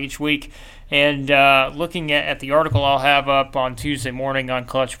talk about each week. And looking at the article I'll have up on Tuesday morning on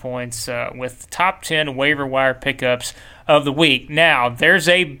Clutch Points with the top 10 waiver wire pickups of the week. Now, there's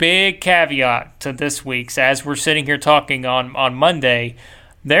a big caveat to this week's. As we're sitting here talking on Monday,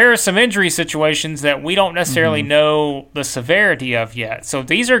 there are some injury situations that we don't necessarily know the severity of yet. So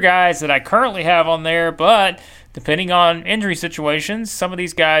these are guys that I currently have on there, but depending on injury situations, some of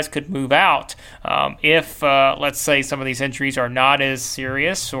these guys could move out if, let's say, some of these injuries are not as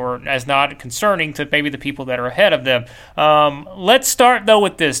serious or as not concerning to maybe the people that are ahead of them. Let's start, though,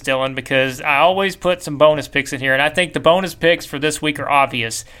 with this, Dylan, because I always put some bonus picks in here, and I think the bonus picks for this week are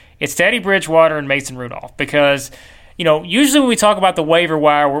obvious. It's Teddy Bridgewater and Mason Rudolph because – usually when we talk about the waiver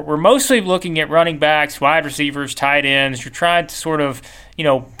wire, we're mostly looking at running backs, wide receivers, tight ends. You're trying to sort of,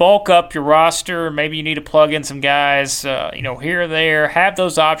 bulk up your roster. Maybe you need to plug in some guys, here or there. Have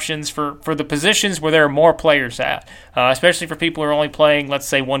those options for the positions where there are more players at, especially for people who are only playing, let's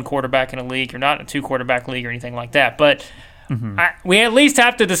say, one quarterback in a league. You're not in a two-quarterback league or anything like that. But we at least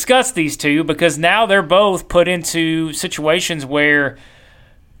have to discuss these two because now they're both put into situations where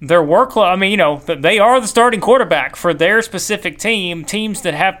their workload, they are the starting quarterback for their specific teams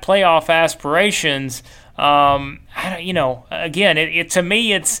that have playoff aspirations. Again, to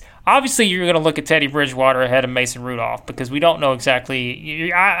me, it's obviously you're going to look at Teddy Bridgewater ahead of Mason Rudolph because we don't know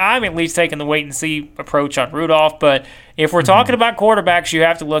exactly. I'm at least taking the wait and see approach on Rudolph, but if we're talking about quarterbacks you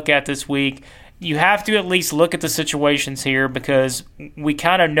have to look at this week, you have to at least look at the situations here because we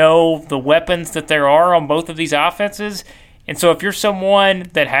kind of know the weapons that there are on both of these offenses. And so if you're someone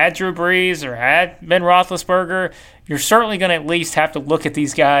that had Drew Brees or had Ben Roethlisberger, you're certainly going to at least have to look at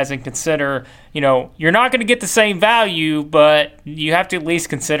these guys and consider, you're not going to get the same value, but you have to at least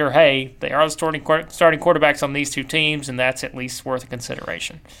consider, hey, they are the starting quarterbacks on these two teams, and that's at least worth a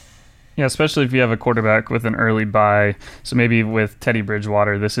consideration. Yeah, especially if you have a quarterback with an early bye. So maybe with Teddy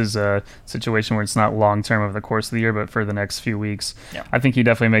Bridgewater, this is a situation where it's not long-term over the course of the year, but for the next few weeks. Yeah. I think he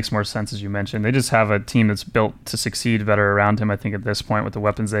definitely makes more sense, as you mentioned. They just have a team that's built to succeed better around him, I think, at this point with the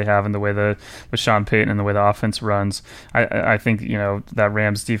weapons they have and the way with Sean Payton and the way the offense runs. I think, that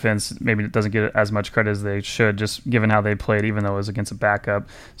Rams defense maybe doesn't get as much credit as they should, just given how they played, even though it was against a backup.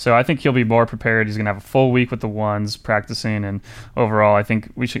 So I think he'll be more prepared. He's going to have a full week with the ones practicing, and overall, I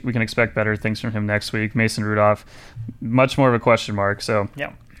think we can expect better things from him next week. Mason Rudolph, much more of a question mark. So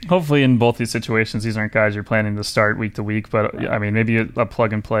yeah. Hopefully in both these situations, these aren't guys you're planning to start week to week, but I mean, maybe a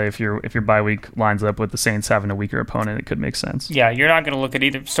plug and play if your bye week lines up with the Saints having a weaker opponent, it could make sense. Yeah, you're not going to look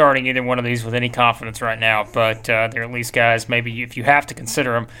at starting either one of these with any confidence right now, but they're at least guys, maybe if you have to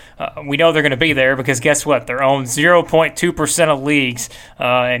consider them, we know they're going to be there because guess what? They're owned 0.2% of leagues in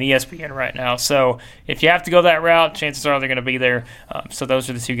ESPN right now. So if you have to go that route, chances are they're going to be there. So those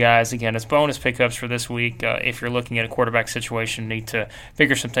are the two guys. Again, it's bonus pickups for this week. If you're looking at a quarterback situation, need to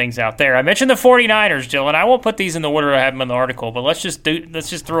figure some things out there. I mentioned the 49ers, Dylan. I won't put these in the order I have them in the article, but let's just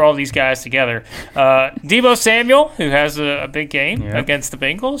throw all these guys together. Deebo Samuel, who has a big game against the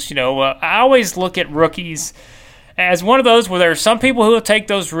Bengals. I always look at rookies as one of those where there are some people who will take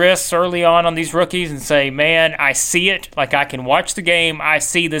those risks early on these rookies and say, man, I see it. Like, I can watch the game. I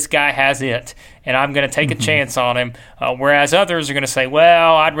see this guy has it, and I'm going to take a chance on him. Whereas others are going to say,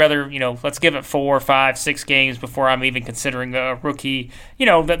 well, I'd rather, let's give it 4, 5, 6 games before I'm even considering a rookie,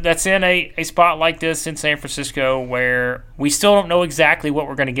 that's in a spot like this in San Francisco where we still don't know exactly what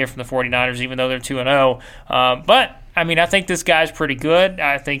we're going to get from the 49ers, even though they're 2-0. But I mean, I think this guy's pretty good.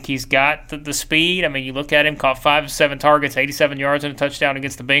 I think he's got the speed. I mean, you look at him, caught 5 of 7 targets, 87 yards and a touchdown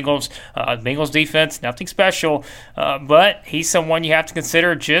against the Bengals. Bengals defense, nothing special. But he's someone you have to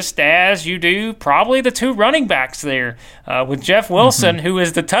consider just as you do probably the 2 running backs there with Jeff Wilson, who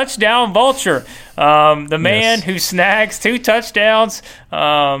is the touchdown vulture. The man who snags 2 touchdowns.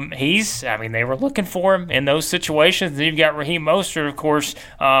 They were looking for him in those situations. Then you've got Raheem Mostert, of course,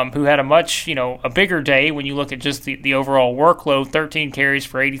 who had a bigger day when you look at just the overall workload, 13 carries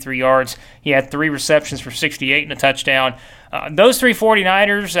for 83 yards. He had 3 receptions for 68 and a touchdown. Those 3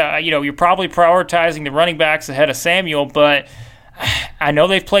 49ers, you're probably prioritizing the running backs ahead of Samuel, but I know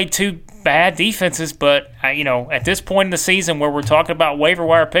they've played 2 bad defenses, but, at this point in the season where we're talking about waiver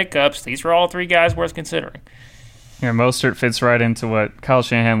wire pickups, these are all 3 guys worth considering. Yeah, Mostert fits right into what Kyle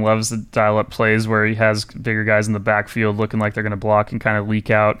Shanahan loves to dial up plays where he has bigger guys in the backfield looking like they're going to block and kind of leak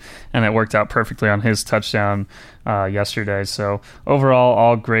out, and that worked out perfectly on his touchdown yesterday. So overall,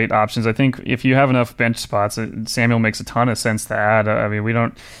 all great options. I think if you have enough bench spots, Samuel makes a ton of sense to add.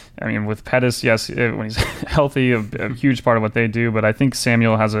 With Pettis, yes, when he's healthy, a huge part of what they do, but I think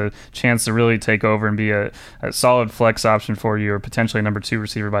Samuel has a chance to really take over and be a solid flex option for you, or potentially a number 2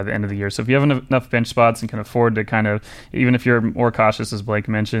 receiver by the end of the year. So if you have enough bench spots and can afford to kind of, even if you're more cautious, as Blake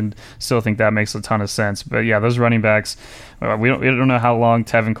mentioned, still think that makes a ton of sense. But yeah, those running backs, we don't know how long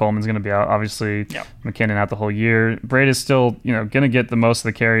Tevin Coleman's going to be out. Obviously, McKinnon out the whole year. Braid is still, going to get the most of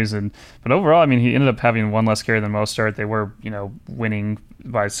the carries, but overall, he ended up having one less carry than most start. They were, winning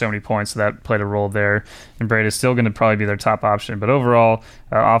by so many points, so that played a role there. And Braid is still going to probably be their top option. But overall,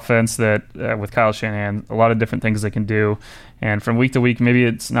 offense that with Kyle Shanahan, a lot of different things they can do. And from week to week, maybe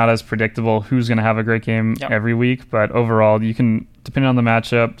it's not as predictable who's going to have a great game every week. But overall, you can, depending on the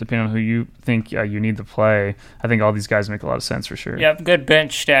matchup, depending on who you think you need to play, I think all these guys make a lot of sense for sure. Yep, good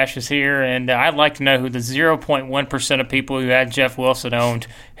bench stashes here. And I'd like to know who the 0.1% of people who had Jeff Wilson owned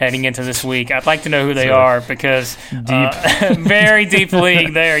heading into this week. I'd like to know who they are, because very deep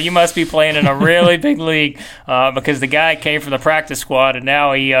league there. You must be playing in a really big league, because the guy came from the practice squad, and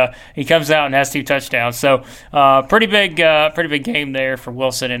now he comes out and has 2 touchdowns. So pretty big game there for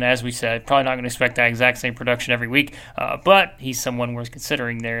Wilson. And as we said, probably not going to expect that exact same production every week, but he's someone worth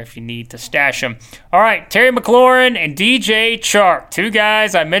considering there if you need to stash him. All right, Terry McLaurin and DJ Chark, 2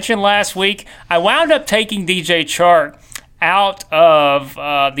 guys I mentioned last week. I wound up taking DJ Chark out of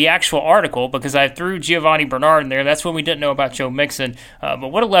the actual article because I threw Giovanni Bernard in there. That's when we didn't know about Joe Mixon,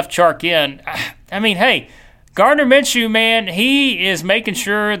 but would have left Chark in. Hey, Gardner Minshew, man, he is making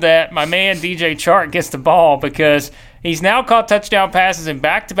sure that my man DJ Chark gets the ball, because he's now caught touchdown passes in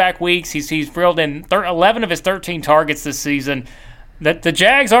back-to-back weeks. He's reeled in 11 of his 13 targets this season. The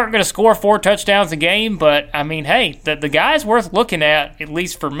Jags aren't going to score 4 touchdowns a game, but, the guy's worth looking at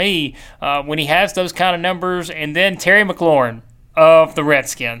least for me, when he has those kind of numbers. And then Terry McLaurin of the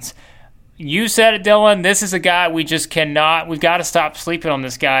Redskins. You said it, Dylan. This is a guy we've got to stop sleeping on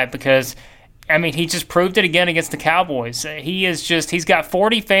this guy, because he just proved it again against the Cowboys. He's got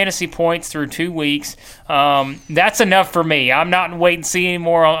 40 fantasy points through 2 weeks. That's enough for me. I'm not wait and see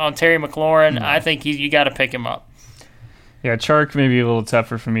anymore on Terry McLaurin. No. I think you got to pick him up. Yeah, Chark may be a little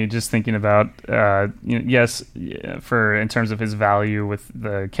tougher for me, just thinking about, in terms of his value with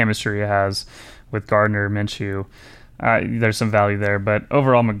the chemistry he has with Gardner Minshew. There's some value there, but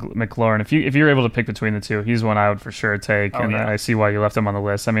overall, McLaurin, if you're able to pick between the two, he's one I would for sure take, I see why you left him on the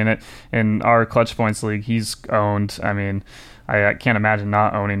list. In our Clutch Points League, he's owned. I can't imagine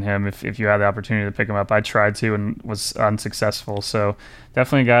not owning him if you had the opportunity to pick him up. I tried to and was unsuccessful. So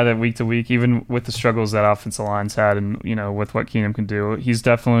definitely a guy that week to week, even with the struggles that offensive line's had, and with what Keenum can do, he's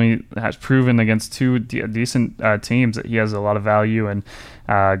definitely has proven against 2 decent teams that he has a lot of value, and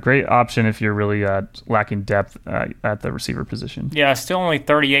great option if you're really lacking depth at the receiver position. Yeah, still only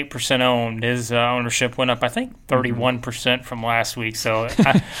 38% owned. His ownership went up, I think, 31% from last week. So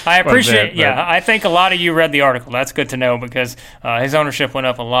I appreciate. I think a lot of you read the article. That's good to know, because his ownership went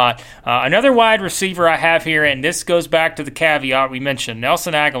up a lot. Another wide receiver I have here, and this goes back to the caveat we mentioned,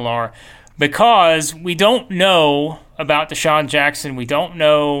 Nelson Aguilar, because we don't know about Deshaun Jackson. We don't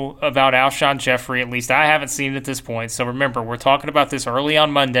know about Alshon Jeffrey. At least I haven't seen it at this point. So remember, we're talking about this early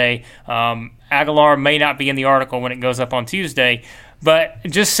on Monday. Aguilar may not be in the article when it goes up on Tuesday. But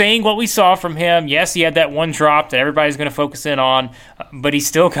just seeing what we saw from him, yes, he had that one drop that everybody's going to focus in on, but he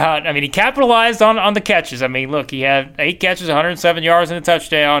still got, he capitalized on the catches. Look, he had 8 catches, 107 yards, and a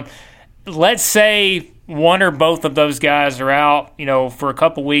touchdown. Let's say one or both of those guys are out, for a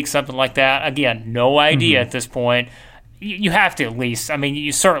couple weeks, something like that. Again, no idea at this point. You have to at least,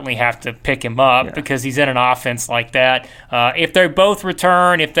 you certainly have to pick him up because he's in an offense like that. If they both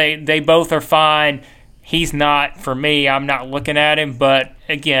return, if they both are fine, he's not, for me, I'm not looking at him. But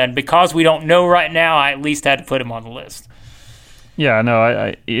again, because we don't know right now, I at least had to put him on the list. Yeah,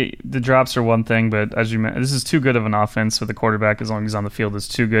 no, the drops are one thing, but as you mentioned, this is too good of an offense with the quarterback. As long as he's on the field, it's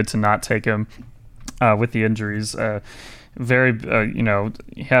too good to not take him with the injuries. He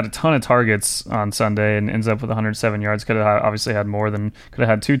had a ton of targets on Sunday and ends up with 107 yards. Could have obviously had more than, could have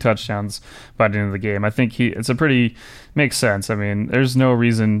had 2 touchdowns by the end of the game. I think makes sense. There's no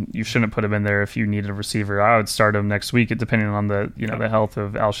reason you shouldn't put him in there if you needed a receiver. I would start him next week, depending on the health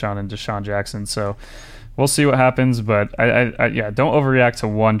of Alshon and Deshaun Jackson. So we'll see what happens, but don't overreact to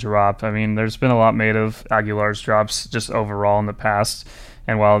one drop. There's been a lot made of Aguilar's drops just overall in the past.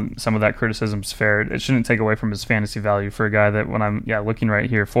 And while some of that criticism's fair, it shouldn't take away from his fantasy value for a guy that, when I'm looking right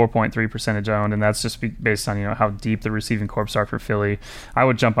here, 4.3% owned, and that's just based on how deep the receiving corps are for Philly. I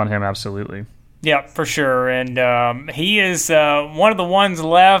would jump on him absolutely. Yeah, for sure. And he is one of the ones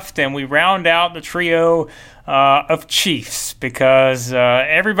left, and we round out the trio of Chiefs because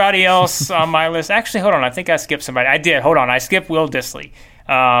everybody else on my list. Actually, hold on. I think I skipped somebody. I did. Hold on. I skipped Will Dissly.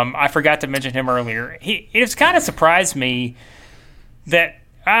 I forgot to mention him earlier. It's kind of surprised me that,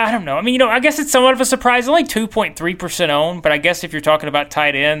 I don't know. I mean, I guess it's somewhat of a surprise. Only 2.3% owned, but I guess if you're talking about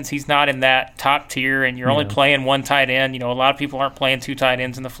tight ends, he's not in that top tier, and you're only playing one tight end. A lot of people aren't playing two tight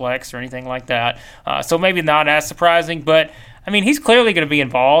ends in the flex or anything like that. So maybe not as surprising, but I mean, he's clearly going to be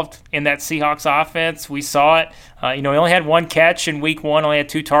involved in that Seahawks offense. We saw it. He only had one catch in week one, only had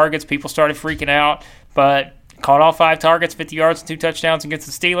 2 targets. People started freaking out, but caught all 5 targets, 50 yards, and 2 touchdowns against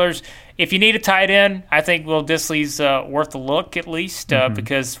the Steelers. If you need a tight end, I think Will Dissly's worth a look at least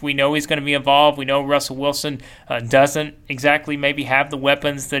because we know he's going to be involved. We know Russell Wilson doesn't exactly maybe have the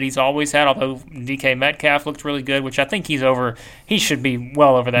weapons that he's always had, although DK Metcalf looked really good, which I think he should be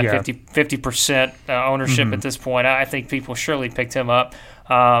well over that 50% ownership at this point. I think people surely picked him up.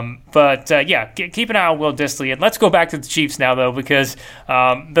 Keep an eye on Will Dissly. And let's go back to the Chiefs now, though, because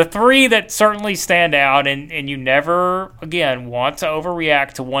the 3 that certainly stand out, and you never, again, want to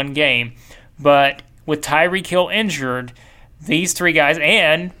overreact to one game, but with Tyreek Hill injured, these 3 guys,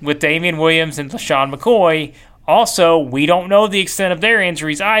 and with Damian Williams and LaShawn McCoy, also, we don't know the extent of their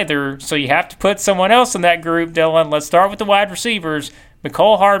injuries either, so you have to put someone else in that group, Dylan. Let's start with the wide receivers.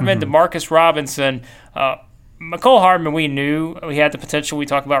 Mecole Hardman, Demarcus Robinson. Mecole Hardman, we knew he had the potential. We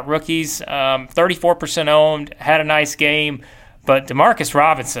talk about rookies. 34% owned, had a nice game. But Demarcus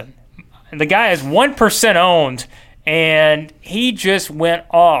Robinson, the guy is 1% owned, and he just went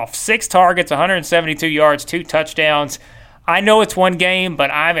off. 6 targets, 172 yards, 2 touchdowns. I know it's one game, but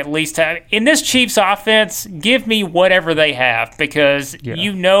I'm at least in this Chiefs offense, give me whatever they have because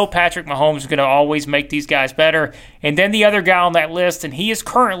Patrick Mahomes is going to always make these guys better. And then the other guy on that list, and he is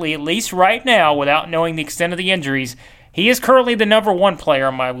currently, at least right now, without knowing the extent of the injuries, he is currently the number 1 player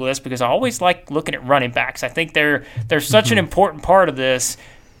on my list because I always like looking at running backs. I think they're such an important part of this.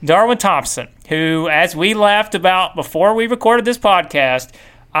 Darwin Thompson, who, as we laughed about before we recorded this podcast,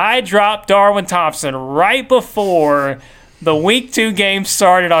 I dropped Darwin Thompson right before the Week 2 game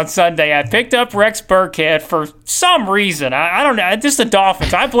started on Sunday. I picked up Rex Burkhead for some reason. I don't know. Just the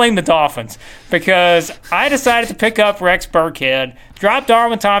Dolphins. I blame the Dolphins because I decided to pick up Rex Burkhead, drop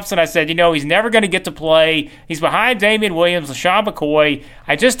Darwin Thompson. I said, he's never going to get to play. He's behind Damian Williams, LaShawn McCoy.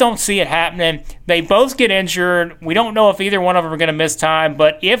 I just don't see it happening. They both get injured. We don't know if either one of them are going to miss time,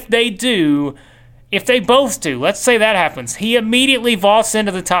 but if they both do, let's say that happens, he immediately vaults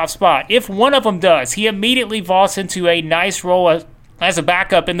into the top spot. If one of them does, he immediately vaults into a nice role as a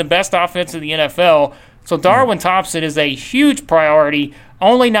backup in the best offense in the NFL. So Darwin Thompson is a huge priority,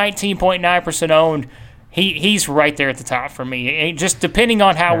 only 19.9% owned. He's right there at the top for me, just depending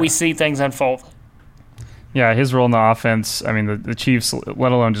on how we see things unfold. Yeah, his role in the offense, I mean, the Chiefs,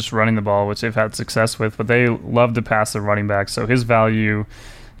 let alone just running the ball, which they've had success with, but they love to pass the running back, so his value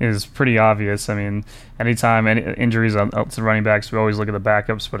is pretty obvious. I mean, anytime any injuries to running backs, we always look at the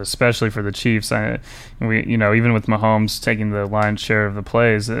backups, but especially for the Chiefs, even with Mahomes taking the lion's share of the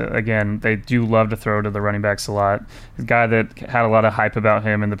plays, again, they do love to throw to the running backs a lot. A guy that had a lot of hype about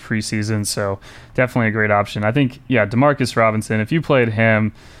him in the preseason, so definitely a great option. I think, Demarcus Robinson, if you played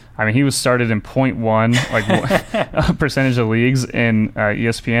him, I mean, he was started in 0.1 percentage of leagues in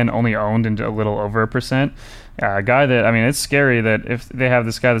ESPN, only owned in a little over 1%. A guy that, I mean, it's scary that if they have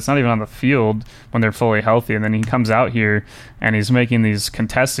this guy that's not even on the field when they're fully healthy, and then he comes out here and he's making these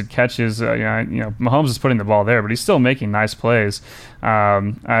contested catches. Mahomes is putting the ball there, but he's still making nice plays.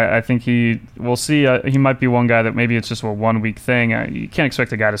 I think we'll see. He might be one guy that maybe it's just a 1 week thing. You can't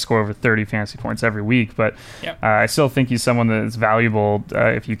expect a guy to score over 30 fantasy points every week, but I still think he's someone that's valuable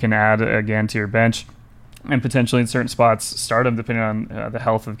if you can add again to your bench. And potentially in certain spots start him depending on the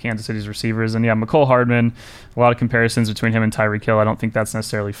health of Kansas City's receivers. And Mecole Hardman, a lot of comparisons between him and Tyreek Hill. I don't think that's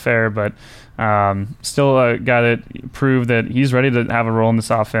necessarily fair, but still a guy that proved that he's ready to have a role in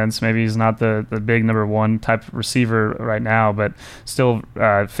this offense. Maybe he's not the big number 1 type of receiver right now, but still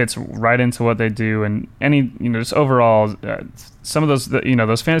fits right into what they do. And just overall, some of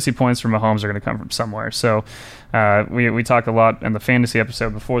those fantasy points from Mahomes are going to come from somewhere. So we talked a lot in the fantasy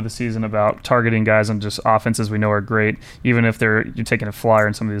episode before the season about targeting guys on just offenses we know are great, even if you're taking a flyer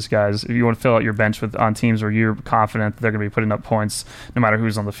on some of these guys. If you want to fill out your bench on teams where you're confident that they're going to be putting up points no matter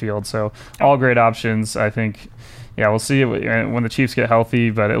who's on the field. So all great options. I think yeah, we'll see when the Chiefs get healthy,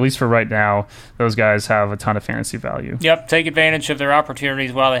 but at least for right now, those guys have a ton of fantasy value. Yep, take advantage of their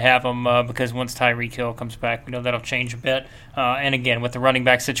opportunities while they have them, because once Tyreek Hill comes back, we know that'll change a bit. And again, with the running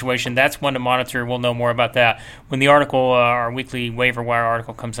back situation, that's one to monitor. We'll know more about that when the article, our weekly waiver wire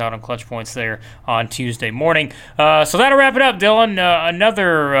article, comes out on Clutch Points there on Tuesday morning. So that'll wrap it up, Dylan.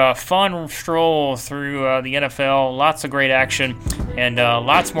 Another fun stroll through the NFL. Lots of great action, and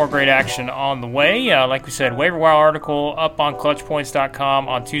lots more great action on the way. Like we said, waiver wire article up on clutchpoints.com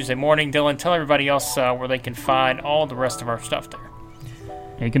on Tuesday morning. Dylan, tell everybody else where they can find all the rest of our stuff there.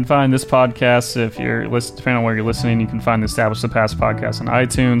 You can find this podcast, if you're depending on where you're listening, you can find the Establish the Pass podcast on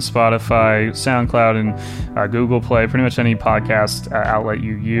iTunes, Spotify, SoundCloud, and Google Play, pretty much any podcast outlet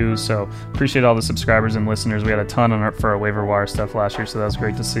you use. So appreciate all the subscribers and listeners. We had a ton for our waiver wire stuff last year, so that was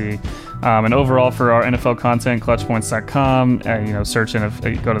great to see. And overall, for our NFL content, clutchpoints.com, search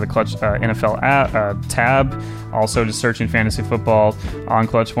go to the Clutch NFL app, tab. Also, just searching fantasy football on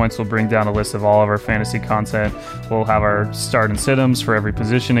Clutch Points will bring down a list of all of our fantasy content. We'll have our start and sit-ems for every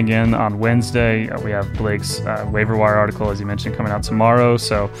position again on Wednesday. We have Blake's waiver wire article, as you mentioned, coming out tomorrow.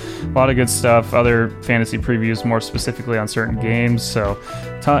 So a lot of good stuff. Other fantasy previews more specifically on certain games. So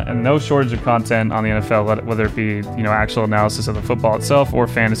no shortage of content on the NFL, whether it be actual analysis of the football itself or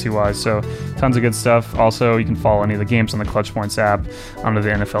fantasy-wise. So tons of good stuff. Also, you can follow any of the games on the Clutch Points app under the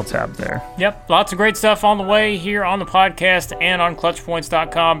NFL tab there. Yep, lots of great stuff on the way here on the podcast and on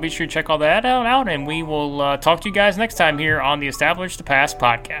clutchpoints.com. Be sure to check all that out, and we will talk to you guys next time here on the Establish the Pass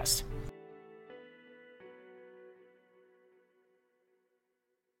podcast.